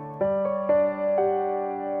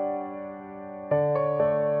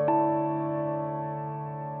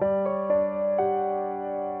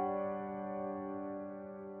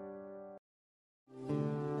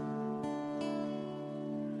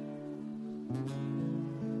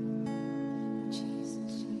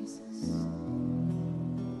 Jesus, Jesus.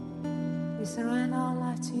 We surrender our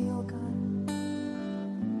life to you, God.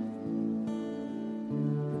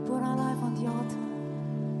 We put our life on the altar.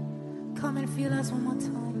 Come and feel us one more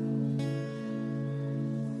time.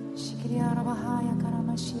 Shikiriarabahaya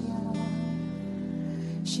karamashiriaraba.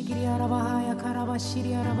 Shikiriarabahaya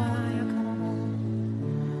karabashiriarabahaya karaba.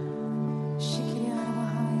 Shikiriarabahaya.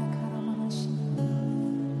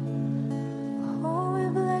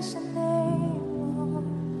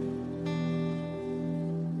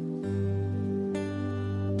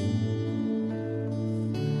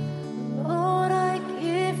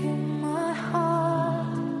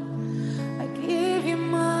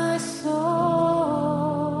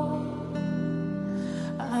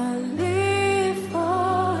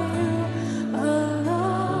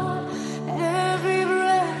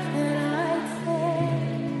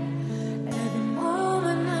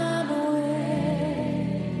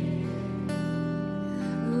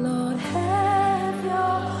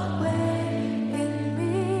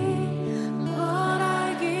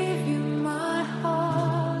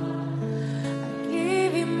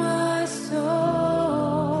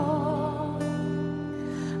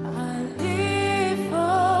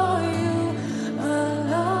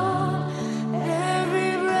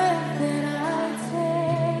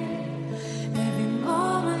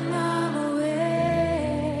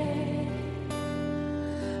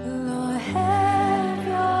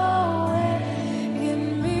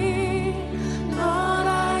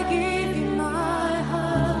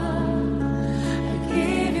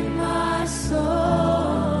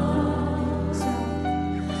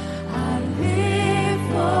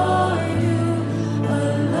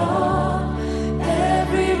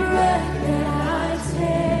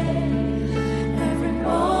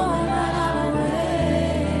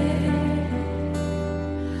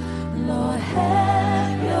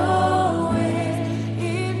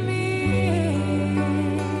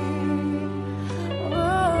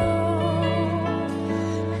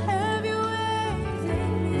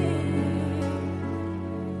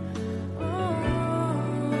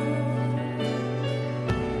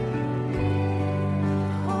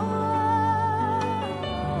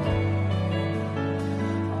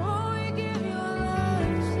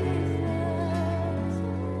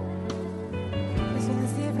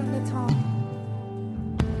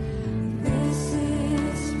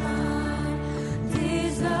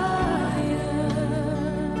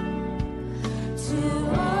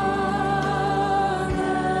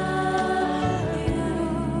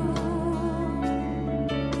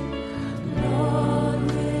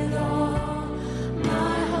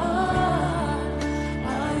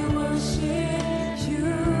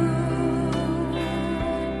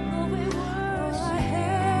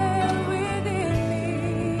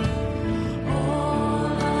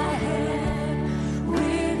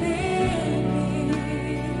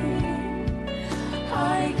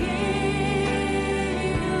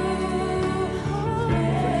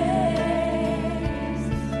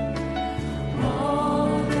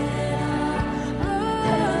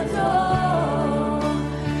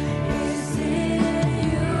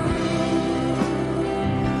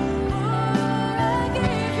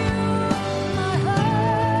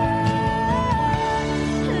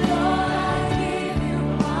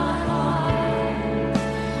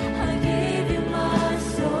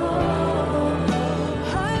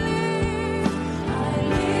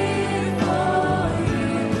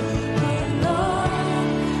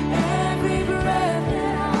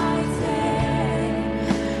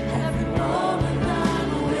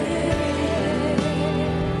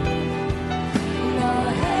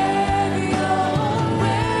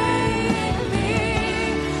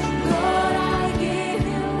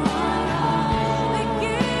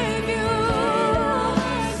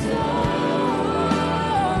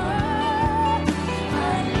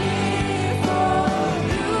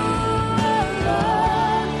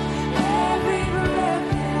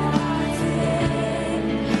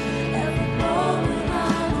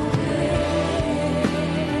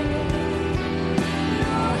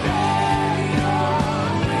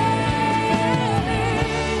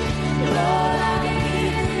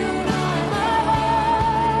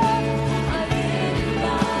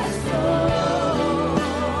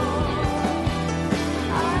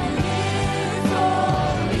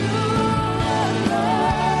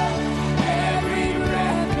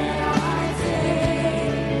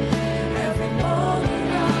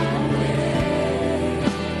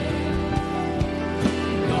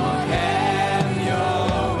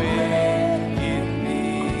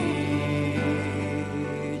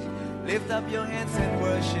 up your hands and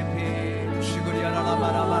worship Him.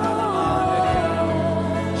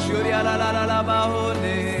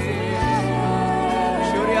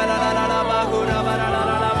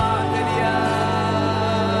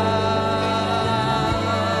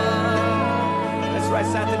 That's right,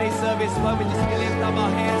 Saturday service, why we just lift up our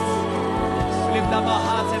hands, lift up our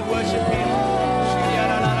hearts and worship Him.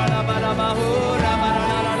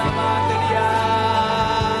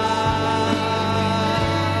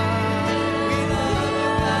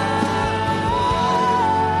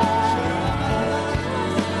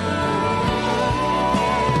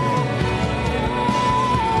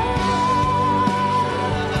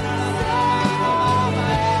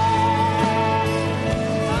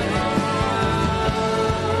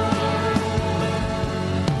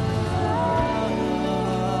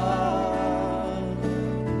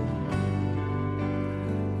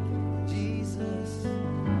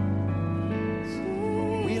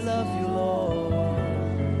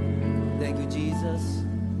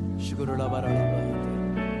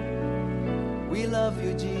 We love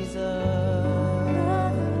you, Jesus.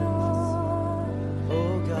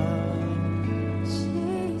 Oh God.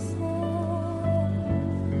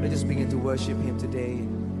 Let's just begin to worship Him today.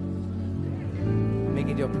 Make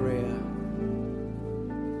it your prayer.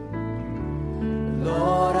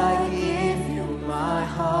 Lord, I give you my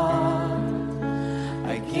heart.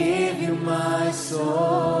 I give you my soul.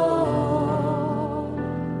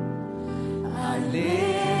 I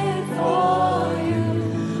live for you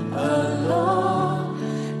alone.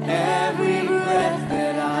 Every breath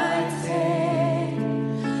that I take,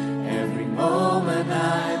 every moment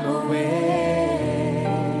I'm awake.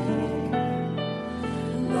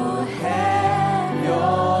 Lord, have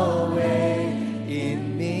your way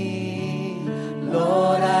in me.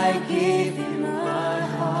 Lord, I give you my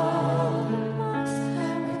heart. I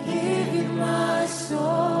give you my soul.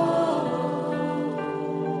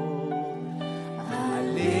 I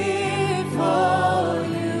live for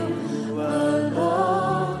you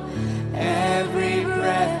alone. Every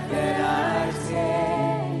breath that I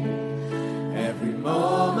take, every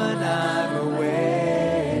moment I'm awake.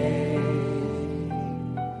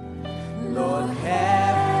 Lord,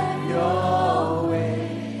 have your way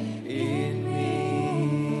in me.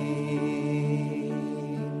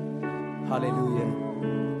 Hallelujah.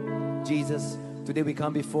 Jesus, today we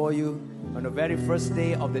come before you on the very first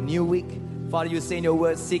day of the new week. Father, you say in your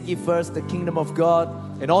word, seek ye first the kingdom of God,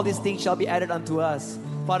 and all these things shall be added unto us.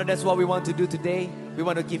 Father, that's what we want to do today. We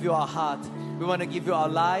want to give you our heart. We want to give you our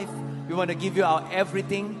life. We want to give you our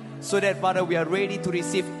everything, so that, Father, we are ready to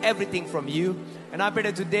receive everything from you. And I pray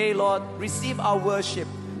that today, Lord, receive our worship,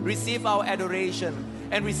 receive our adoration,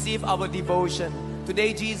 and receive our devotion.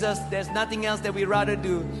 Today, Jesus, there's nothing else that we rather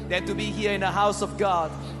do than to be here in the house of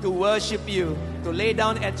God, to worship you, to lay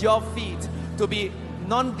down at your feet, to be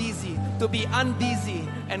non-busy, to be unbusy,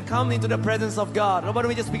 and come into the presence of God. Why don't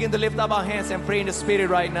we just begin to lift up our hands and pray in the Spirit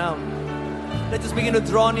right now? Let's just begin to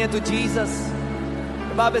draw near to Jesus.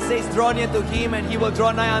 The Bible says, draw near to Him and He will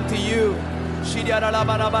draw nigh unto you. That's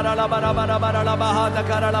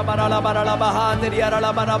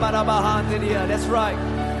right.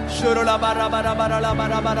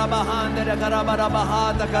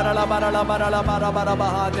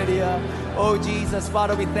 Oh Jesus,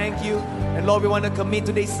 Father, we thank you. And Lord, we want to commit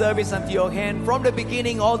today's service unto your hand, from the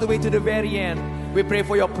beginning all the way to the very end. We pray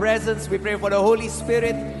for your presence. We pray for the Holy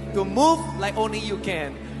Spirit to move like only you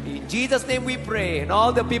can. In Jesus' name we pray. And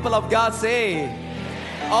all the people of God say,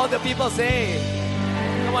 all the people say,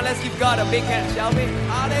 come on, let's give God a big hand, shall we?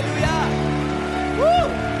 Hallelujah. Woo!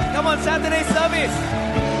 Come on, Saturday service.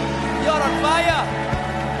 You're on fire.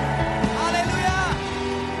 Hallelujah.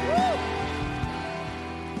 Woo!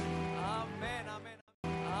 Amen, amen,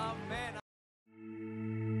 amen.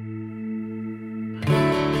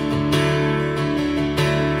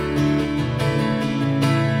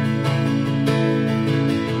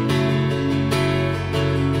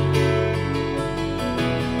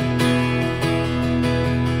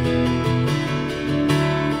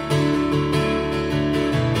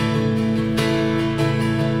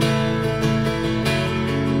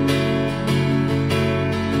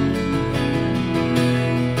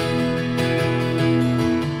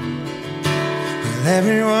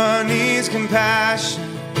 Everyone needs compassion,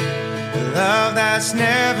 a love that's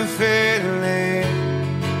never failing.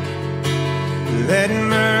 Let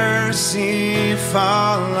mercy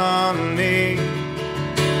fall on me.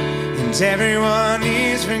 And everyone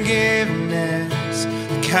needs forgiveness,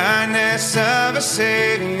 the kindness of a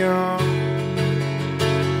Savior,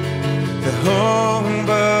 the hope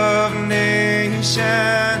of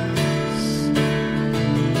nations.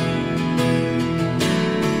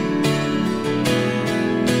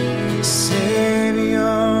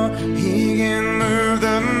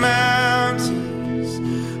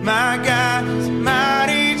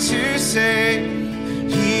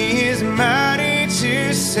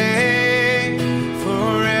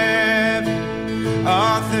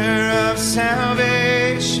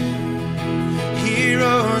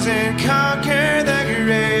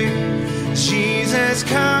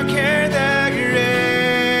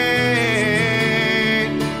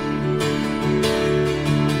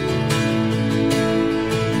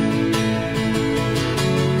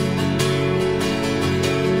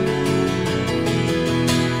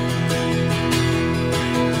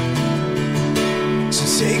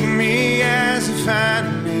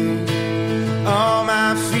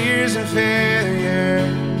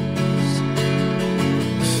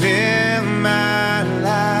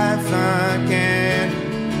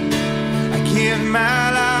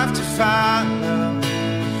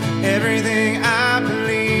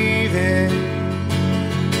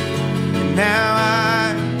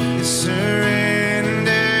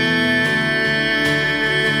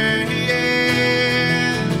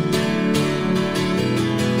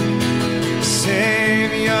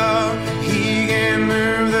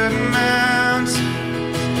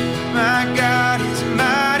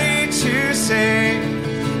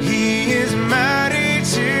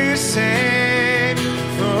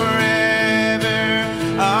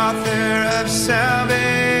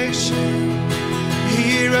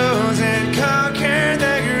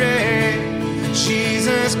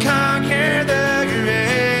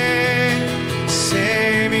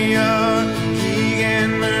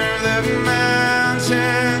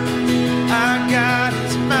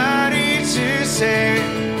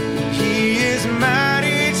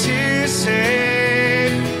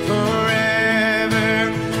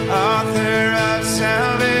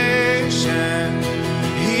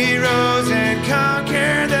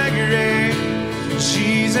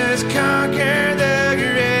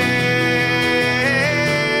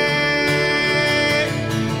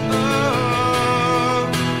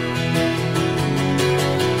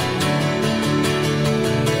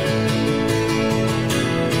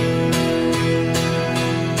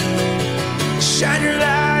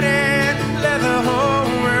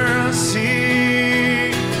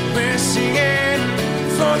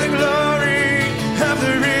 glory of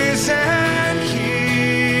the risen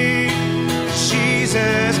King.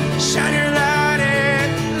 Jesus, shine your light and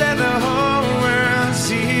let the whole world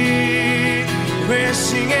see. We're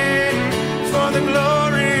singing for the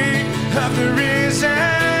glory of the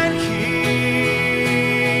risen King.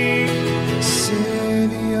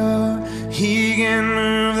 Savior, He can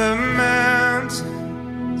move the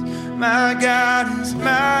mountains. My God is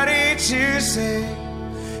mighty to save.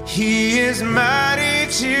 He is mighty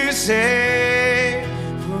to save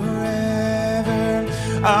forever.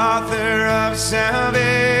 Author of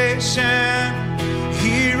salvation,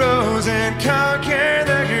 He rose and conquered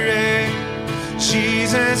the grave.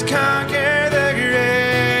 Jesus conquered the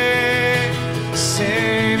grave.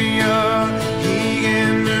 Savior, He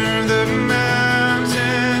can move the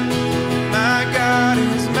mountain. My God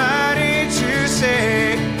is mighty to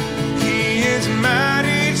save. He is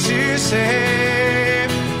mighty to save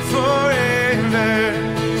forever.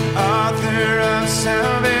 Author of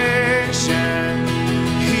salvation,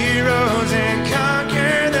 He rose and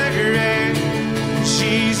conquered the grave.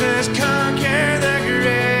 Jesus conquered the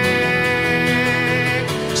grave.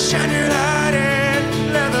 Shine your light and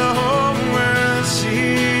let the whole world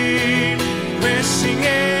see. We're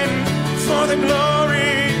singing for the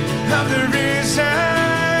glory of the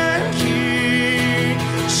risen King.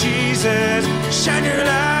 Jesus, shine your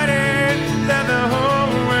light and let the whole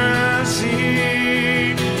world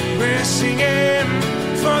see. We're singing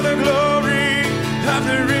for the glory of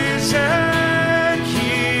the risen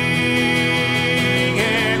King.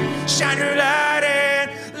 And shine your light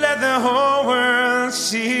and let the whole world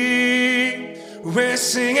see. We're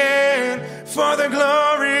singing for the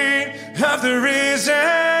glory of the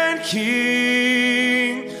risen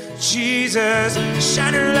King. Jesus,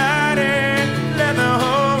 shine your light and let the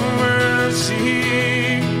whole world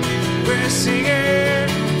see. We're singing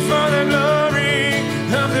for the glory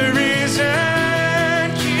of the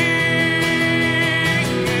risen King.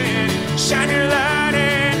 Shine your light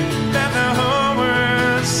and let the whole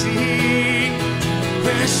world see.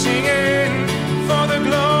 We're singing for the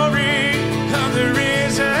glory of the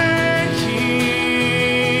risen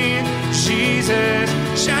King. Jesus,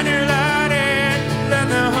 shine your light and let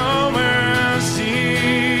the whole world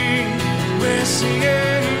see. We're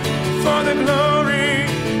singing for the glory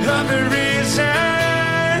of the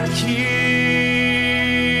risen King.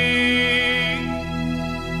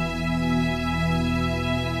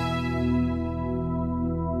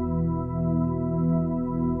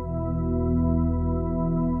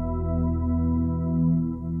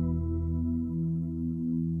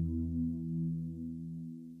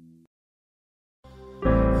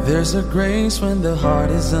 There's a grace when the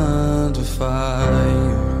heart is under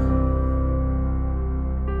fire.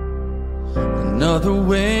 Another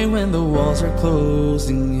way when the walls are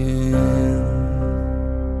closing in.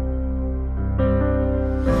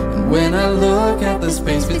 And when I look at the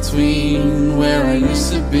space between where I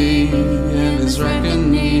used to be and this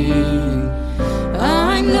reckoning,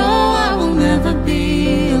 I know I will never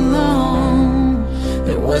be alone.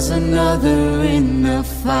 There was another in the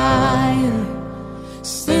fire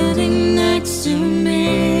standing next to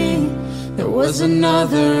me. There was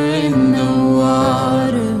another in the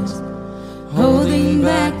waters holding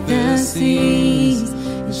back the seas.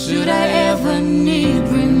 And should I ever need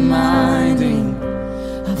reminding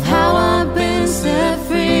of how I've been set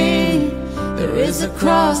free, there is a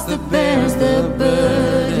cross that bears the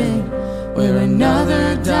burden where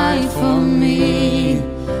another died for me.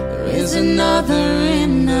 There is another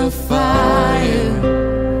in the fire.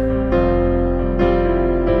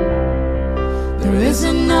 There is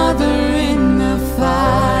another in the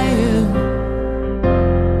fire.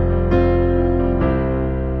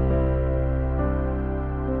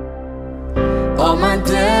 All my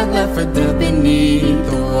dead left for dead beneath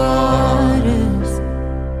the waters.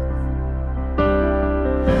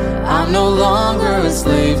 I'm no longer a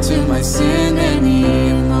slave to my sin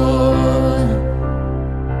anymore.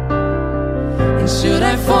 And should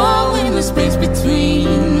I fall in the space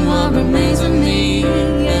between what remains of me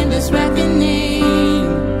and this reckoning,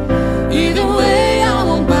 either way I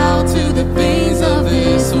won't bow to the things of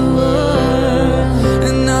this world.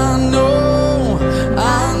 And I know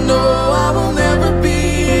I will never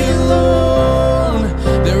be alone.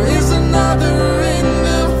 There is another in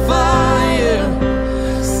the fire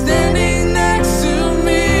standing next to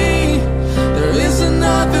me. There is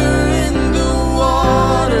another in the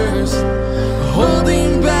waters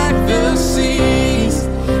holding back the seas.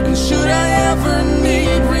 And should I ever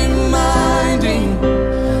need reminding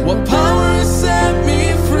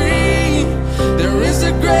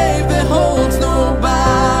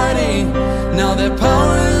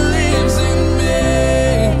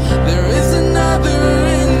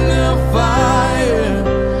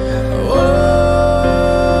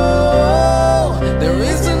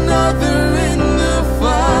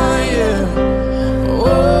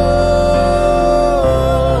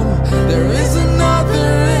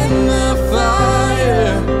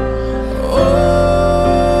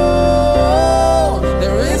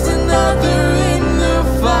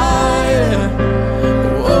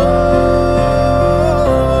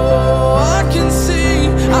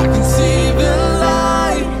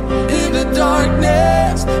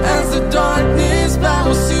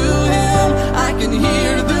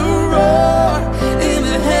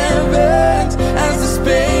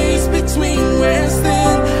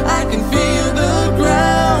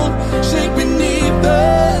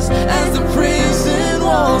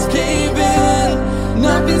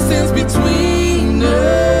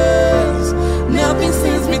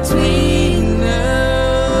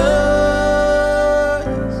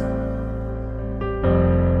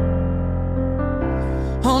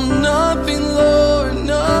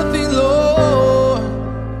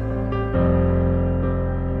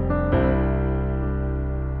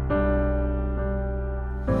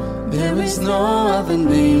There is no other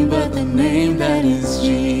name but the name that is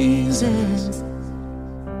Jesus.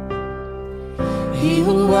 He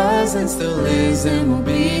who was and still is and will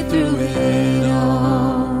be through it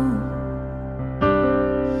all.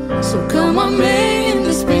 So come on, make in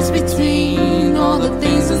the space between all the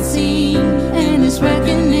things unseen and His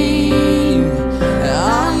reckoning.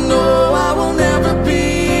 I know I will never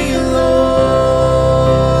be alone.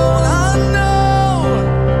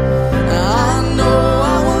 I know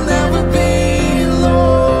I will never be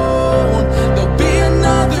alone. There'll be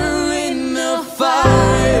another in the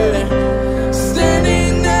fire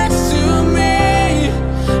standing next to me.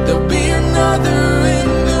 There'll be another in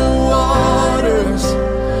the waters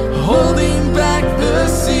holding back the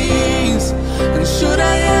seas. And should I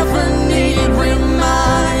ever need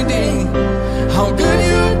reminding how good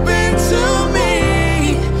you've been to me,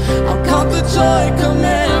 I'll count the joy come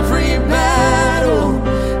every battle,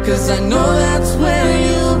 'cause I know that's where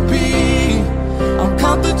you'll be. I'll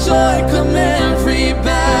count the joy come every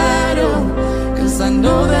battle, 'cause I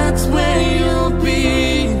know that's where you'll be.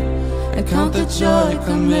 And count the joy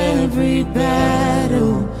come every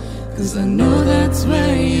battle, 'cause I know that's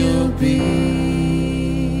where you'll be.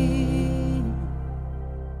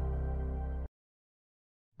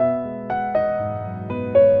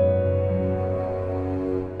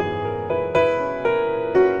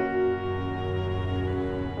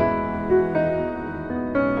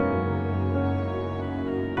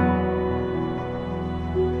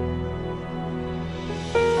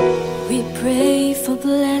 We pray for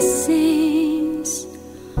blessings,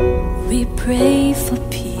 we pray for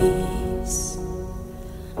peace,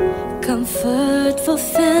 comfort for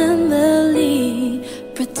family,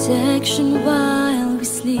 protection while we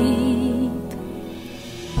sleep.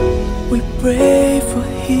 We pray for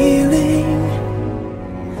healing,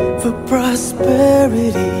 for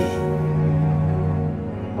prosperity.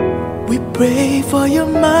 We pray for your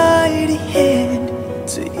mighty hand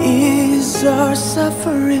to ease our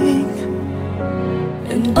suffering.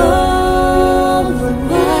 And all the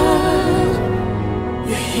while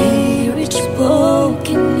you hear each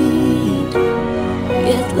broken need,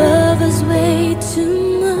 yet love us way too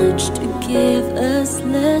much to give us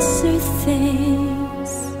lesser things.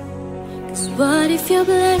 'Cause what if your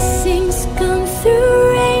blessings come through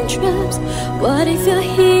raindrops? What if your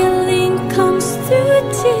healing comes through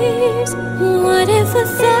tears? What if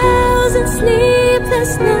 1,000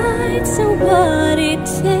 sleepless nights are what it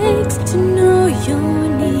takes to know your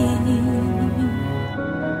need?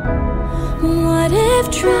 What if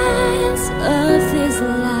trials of this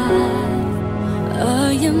life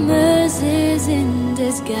are your mercies in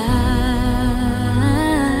disguise?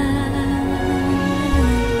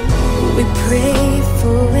 We pray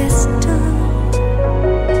for wisdom,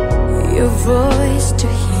 your voice to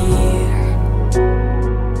hear.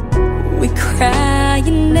 We cry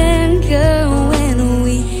in anger when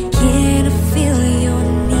we can't feel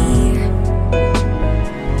you're near.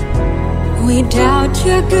 We doubt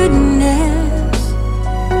your goodness,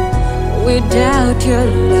 we doubt your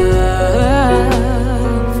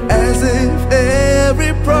love. As if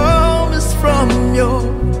every promise from your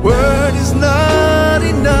word is not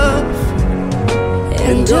enough.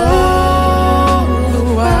 And all the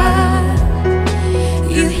while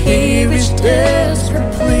you hear each desperate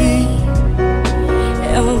plea.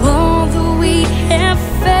 And although we have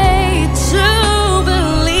faith to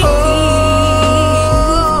believe,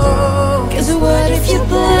 'cause what if your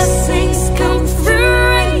blessings come through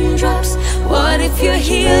raindrops? What if your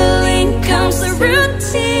healing comes through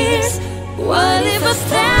tears? What if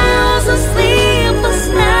 1,000 sleepless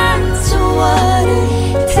nights are what it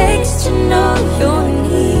takes to know you're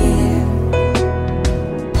near?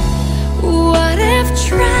 What if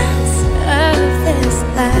trials of this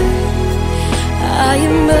life are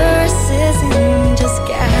your mercies in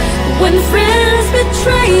disguise? When friends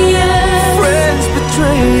betray us,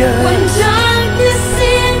 when darkness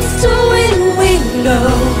seems to win, we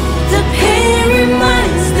know the pain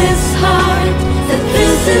reminds this heart that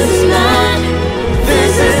this is not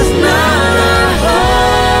our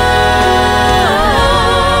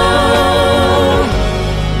home.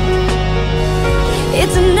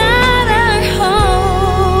 It's not our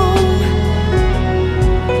home.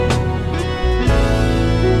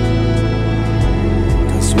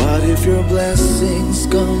 What if your blessings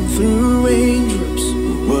come through raindrops?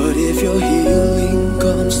 What if your healing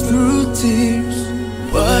comes through tears?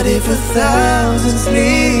 What if 1,000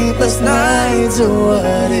 sleepless nights are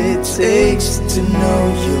what it takes to know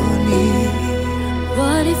your need?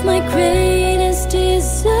 What if my greatest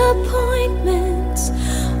disappointments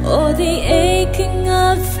or the aching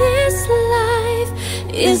of this life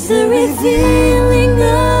is the revealing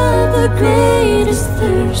of this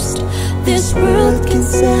thirst this world can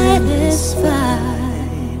satisfy?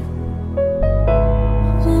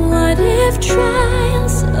 What if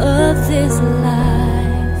trials of this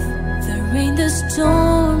life, the rain, the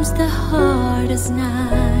storms, the hardest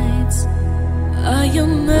nights, are your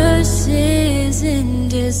mercies in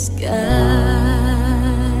disguise?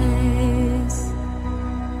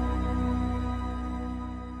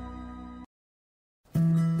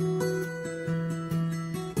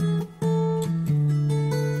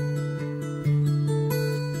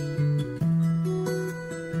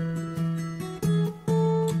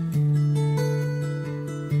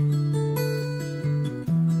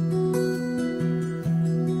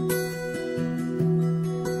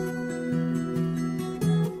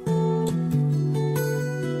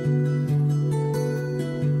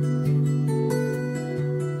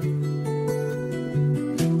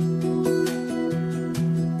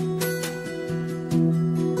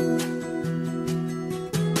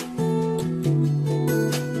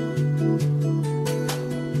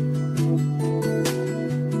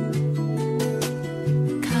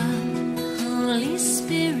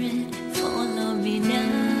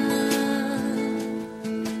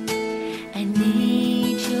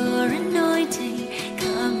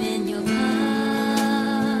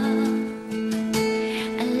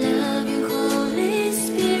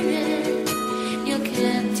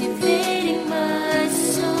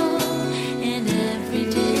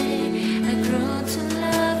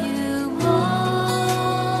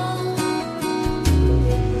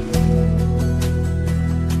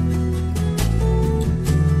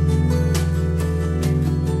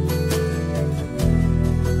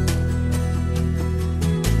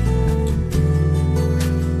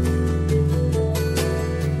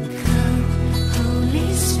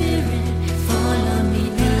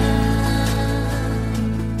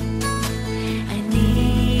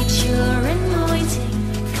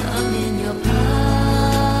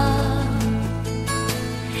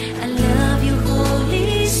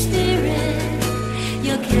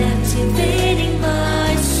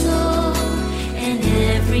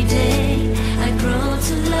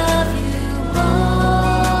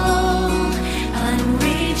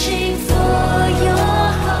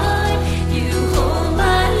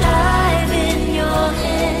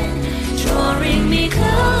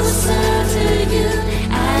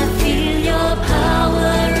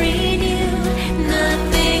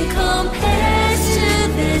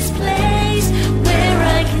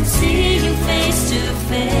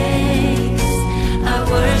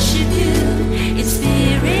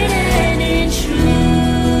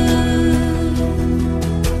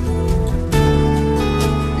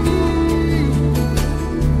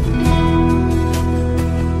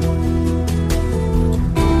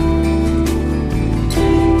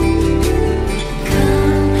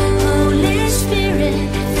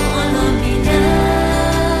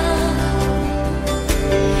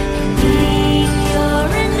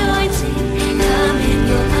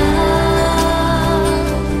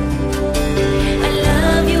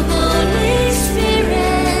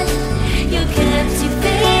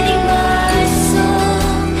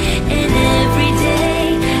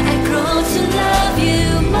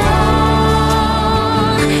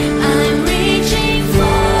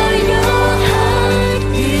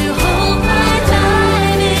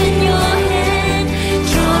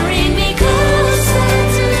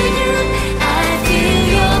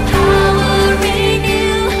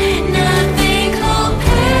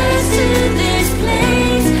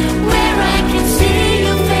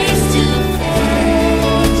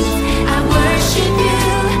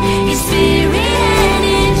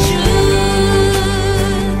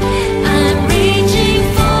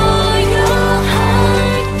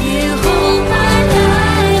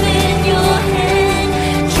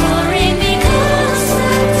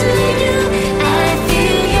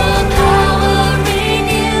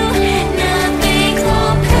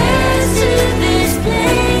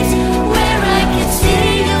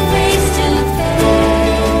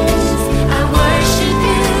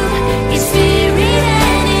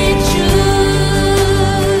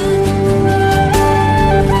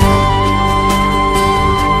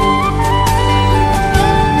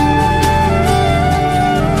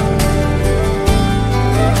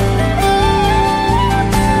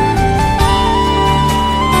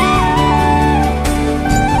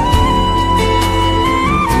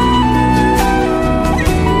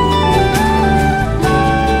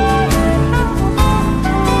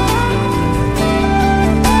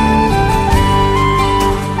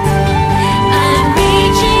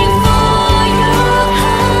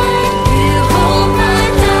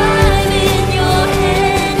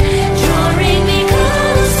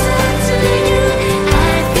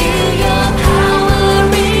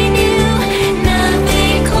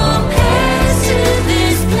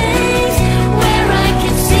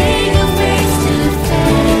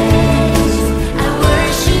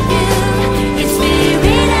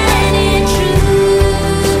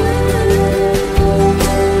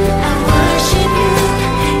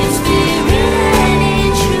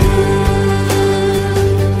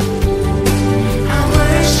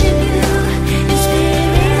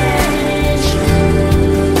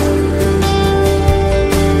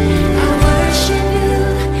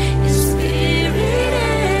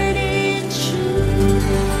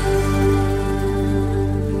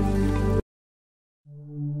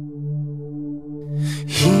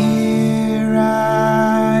 Here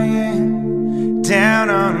I am, down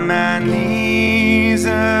on my knees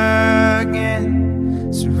again,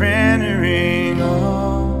 surrendering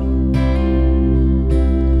all,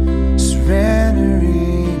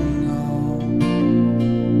 surrendering all.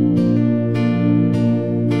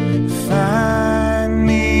 Find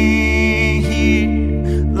me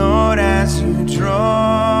here, Lord, as you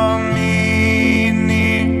draw me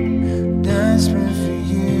near, desperate for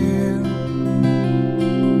you,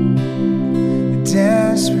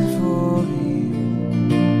 desperate for you.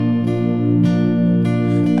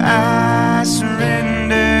 I surrender.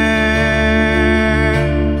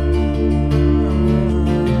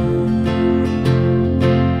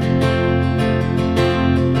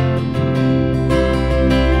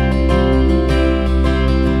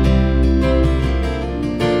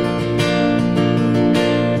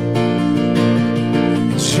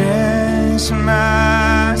 Cherish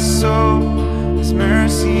my soul as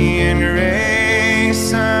mercy and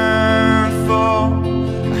grace unfold.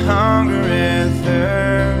 I hunger and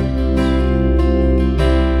thirst,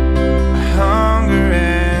 I hunger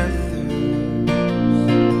and thirst.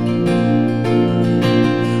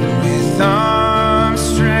 With arms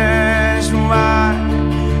stretched wide,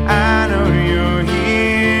 I know you'll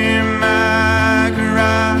hear my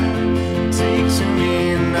cry. Take to me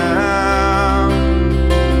now,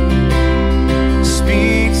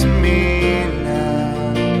 speak to me now.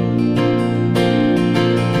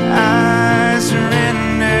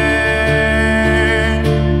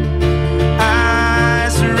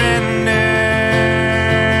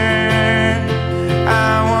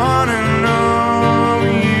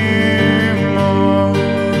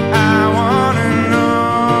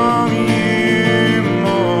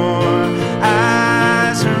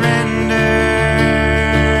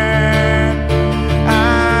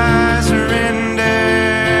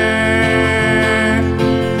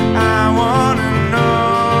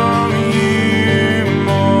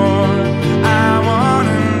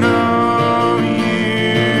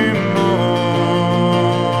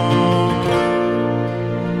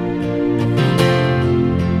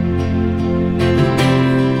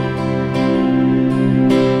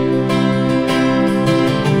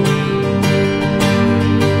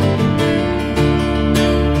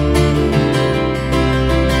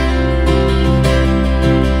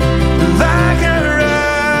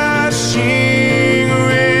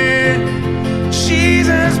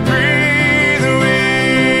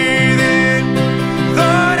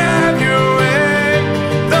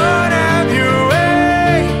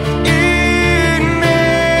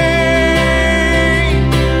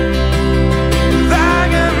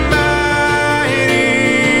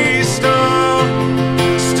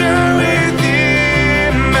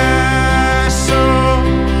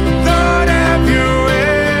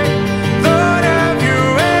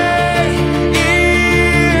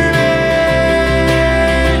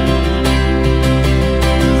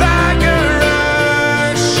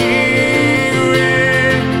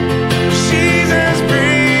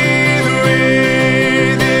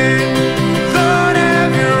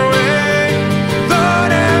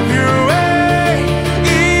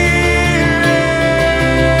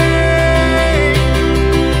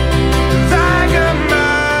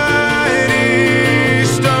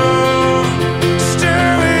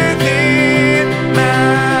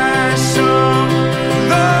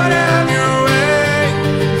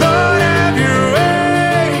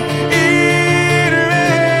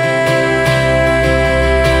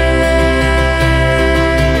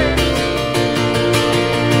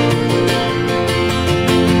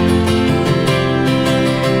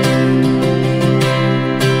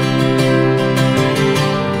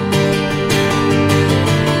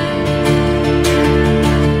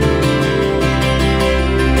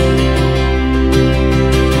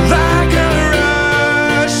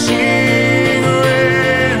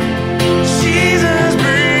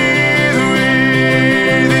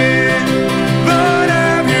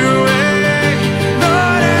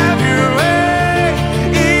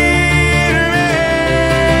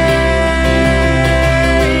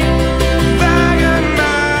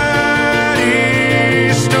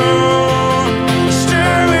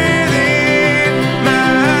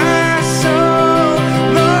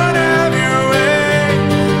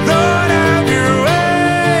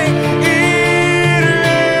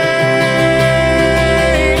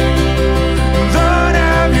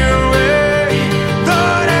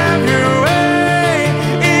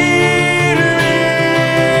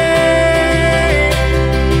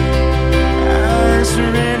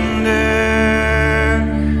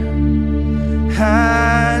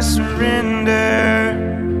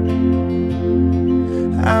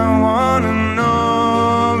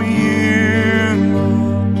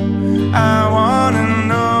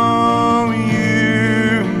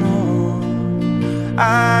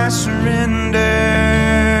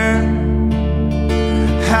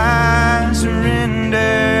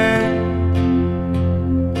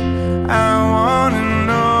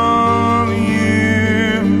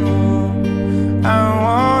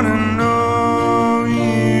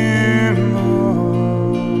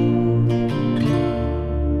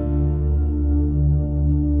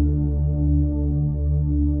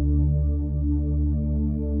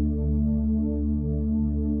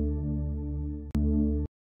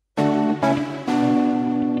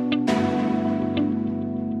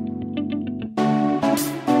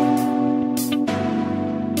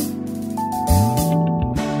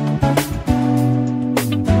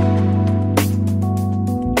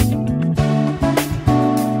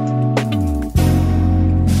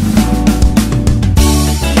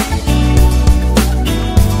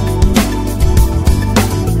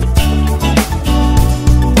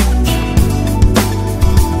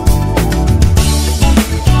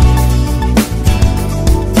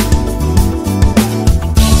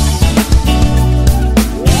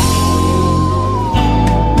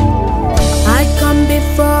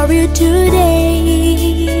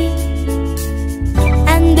 today.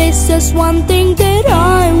 And this is one thing that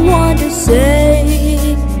I want to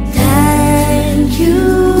say. Thank you,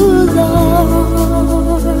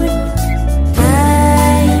 Lord.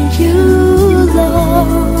 Thank you,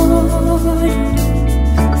 Lord,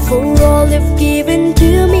 for all you've given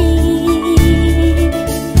to me,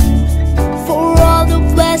 for all the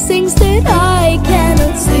blessings that I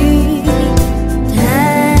cannot see.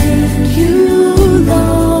 Thank you,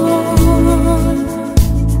 Lord.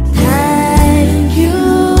 Thank you,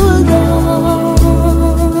 Lord.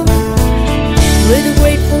 With a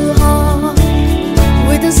grateful heart,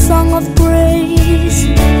 with a song of praise,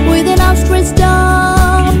 with an outstretched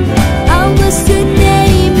arm, I'll bless your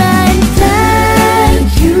name and thank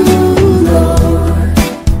you, Lord.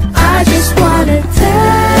 I just wanna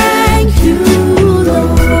thank you,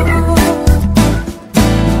 Lord.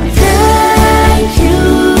 Thank you,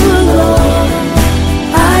 Lord.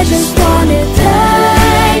 I just wanna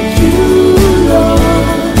thank you, Lord.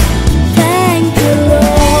 Thank you,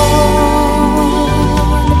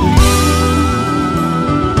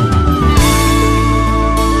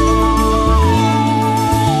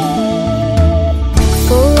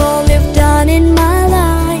 for all you've done in my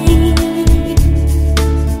life.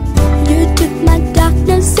 You took my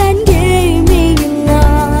darkness and gave me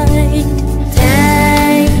light.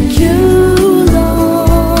 Thank you,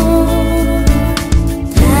 Lord.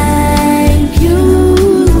 Thank you,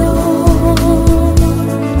 Lord.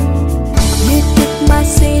 You took my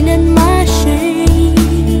sin and my shame.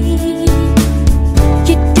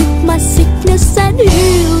 You took my sickness and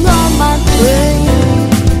healed all my pain.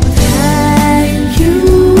 Thank you,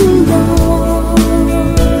 Lord.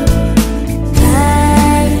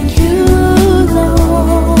 Thank you,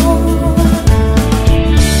 Lord.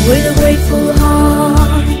 With a grateful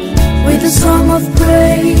heart, with a song of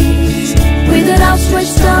praise, with an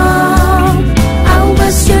outstretched arm, I'll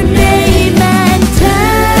bless your name and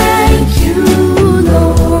thank you,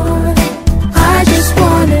 Lord. I just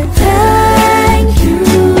wanna thank you,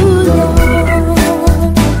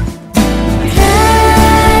 Lord.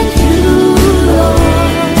 Thank you,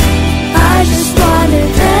 Lord. I just wanna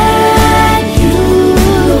thank you,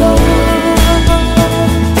 Lord.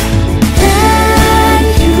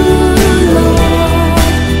 Thank you, Lord.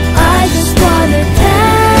 I just wanna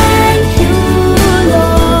thank you,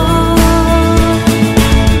 Lord.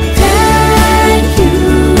 Thank you,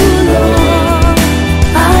 Lord.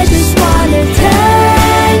 I just wanna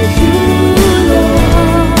thank you,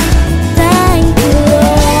 Lord. Thank you,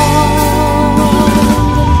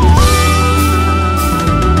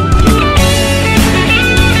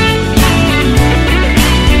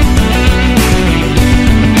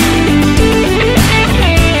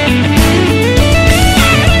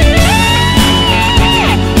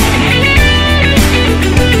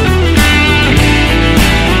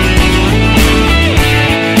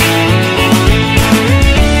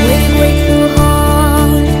 with a grateful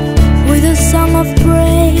heart, with a song of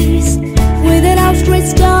praise, with an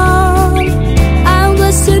outstretched arm, I'll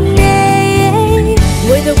bless your name.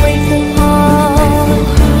 With a grateful heart,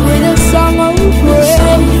 with a song of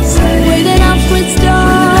praise, with an outstretched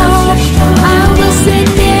arm, I'll bless your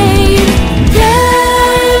name.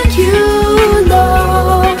 Thank you,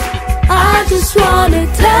 Lord. I just wanna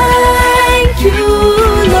thank you,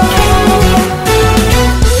 Lord.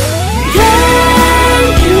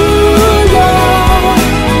 Thank you, Lord.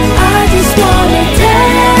 I just wanna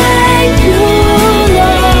thank you,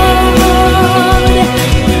 Lord.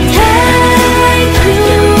 Thank you,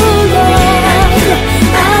 Lord.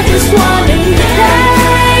 I just wanna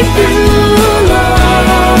thank you,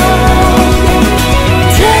 Lord.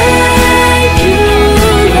 Thank you,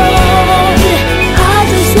 Lord. I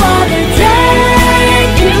just wanna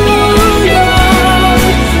thank you, Lord.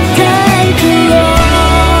 Thank you, Lord.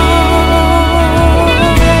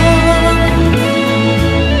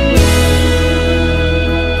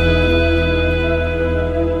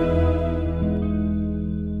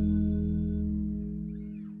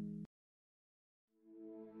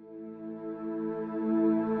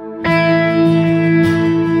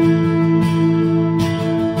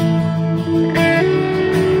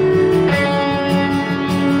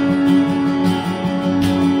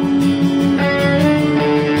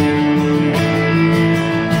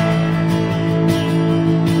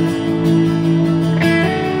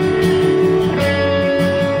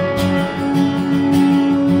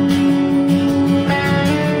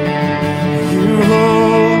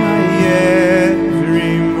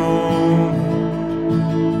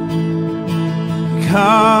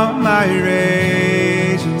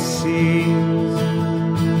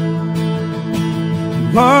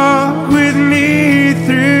 Walk with me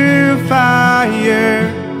through fire.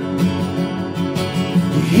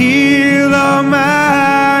 You heal all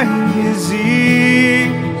my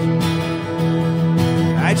disease.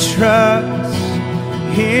 I trust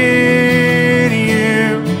in you.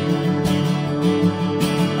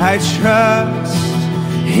 I trust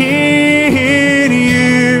in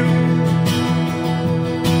you.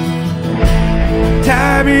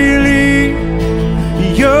 I believe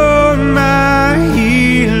you're my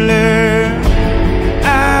healer.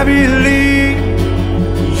 I believe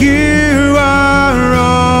you are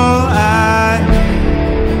all I need.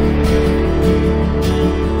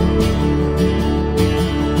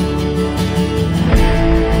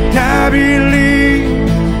 I believe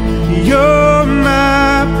you're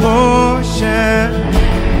my portion.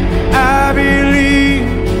 I believe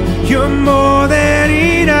you're more than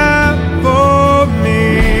enough for me.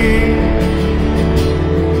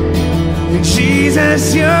 Jesus,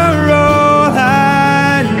 you're all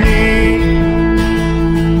I need.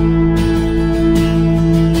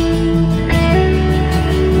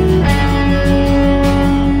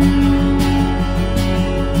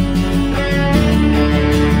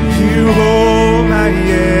 You hold my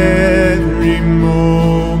every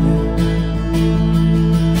moment.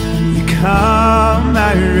 You calm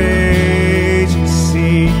my raging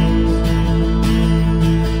seas.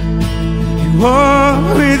 You walk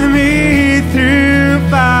with me through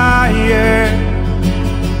fire.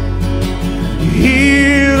 You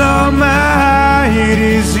heal all my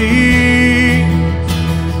disease.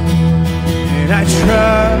 And I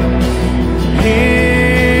trust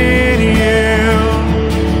in you.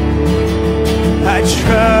 I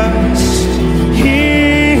trust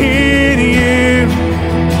in you.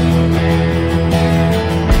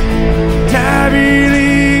 I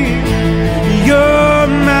believe you're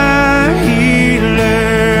my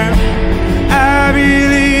healer. I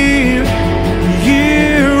believe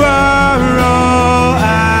you are all I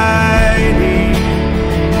need.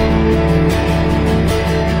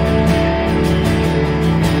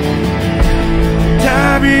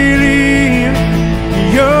 I believe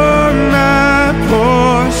you're my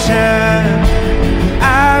portion.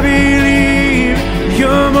 I believe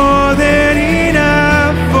you're more than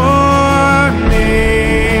enough for me.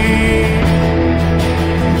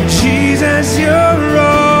 Jesus, you're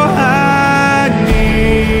all I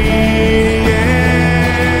need. Yeah.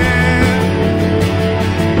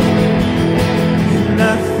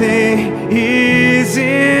 Nothing is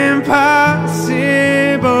impossible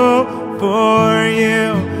for you.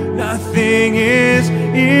 Nothing is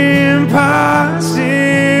impossible.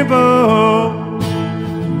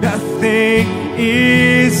 Nothing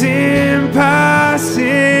is impossible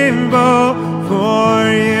for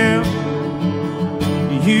you.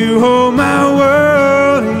 You hold my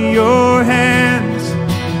world in your hands.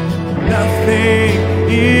 Nothing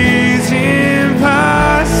is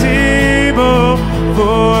impossible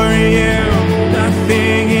for you.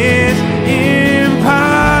 Nothing is impossible.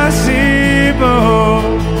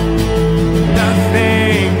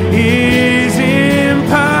 Nothing is impossible.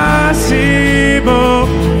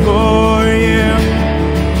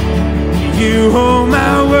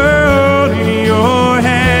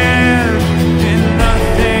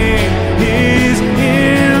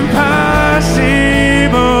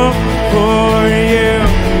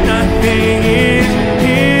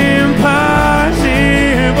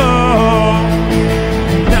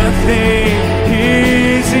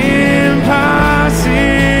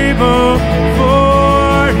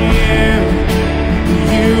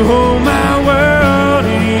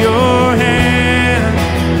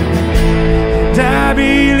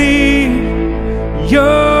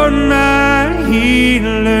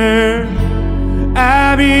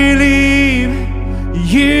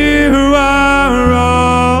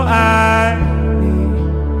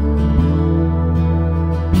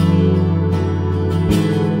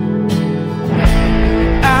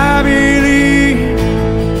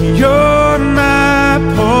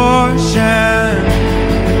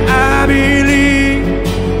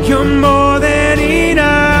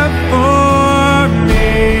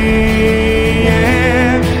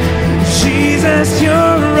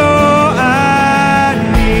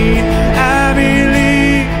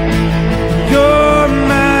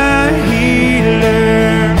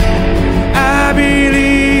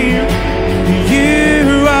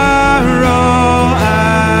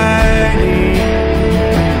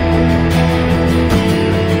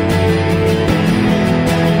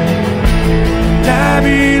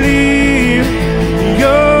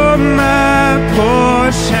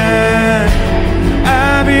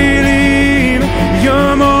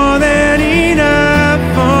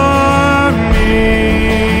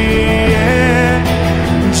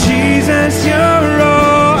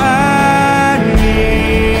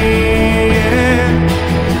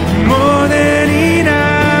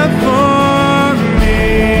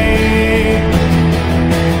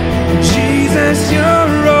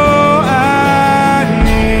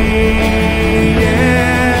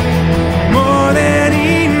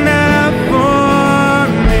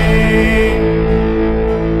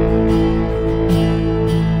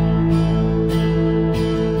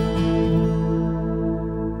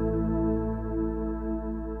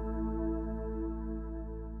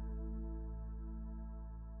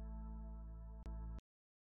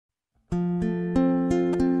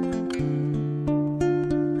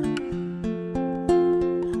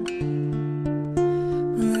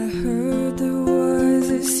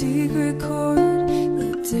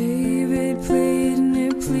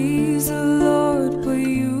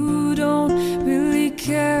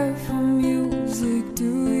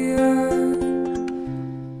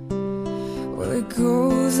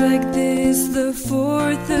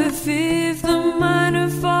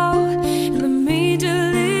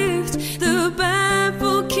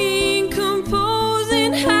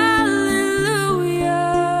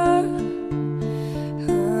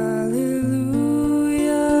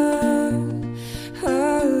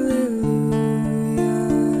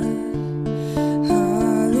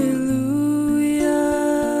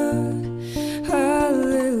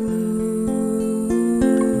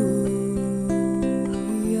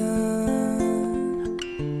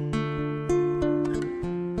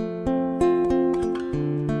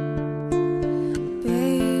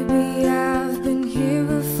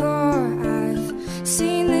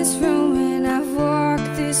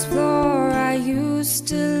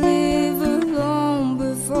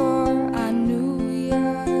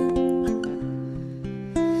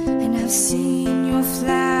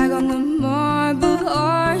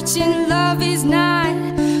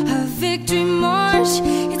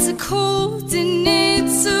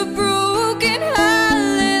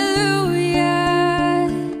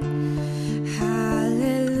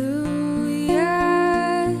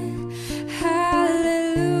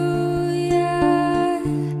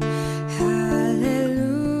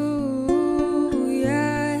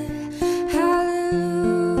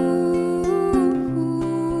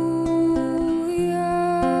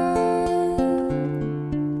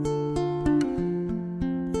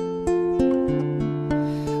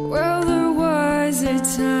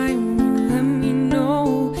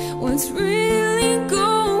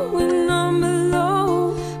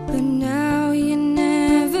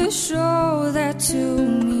 to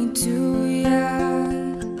me, do ya?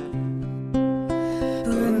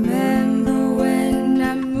 Remember when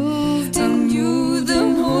I moved and you, the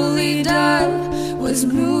holy dove, was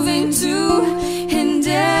moving too, and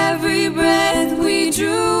every breath we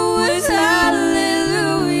drew was hallelujah,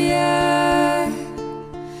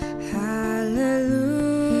 hallelujah,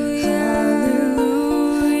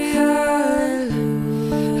 hallelujah,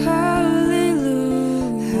 hallelujah,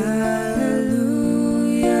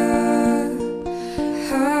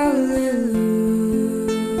 hallelujah.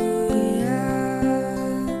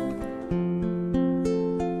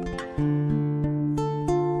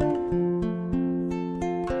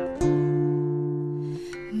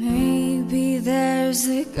 Maybe there's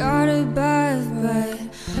a God above, but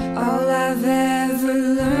all I've ever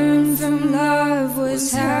learned from love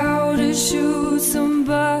was how to shoot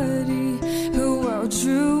somebody who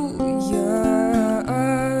outdrew you.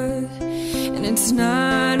 And it's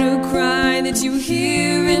not a cry that you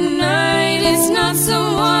hear at night, it's not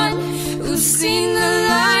someone who's seen the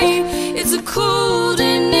light, it's a cold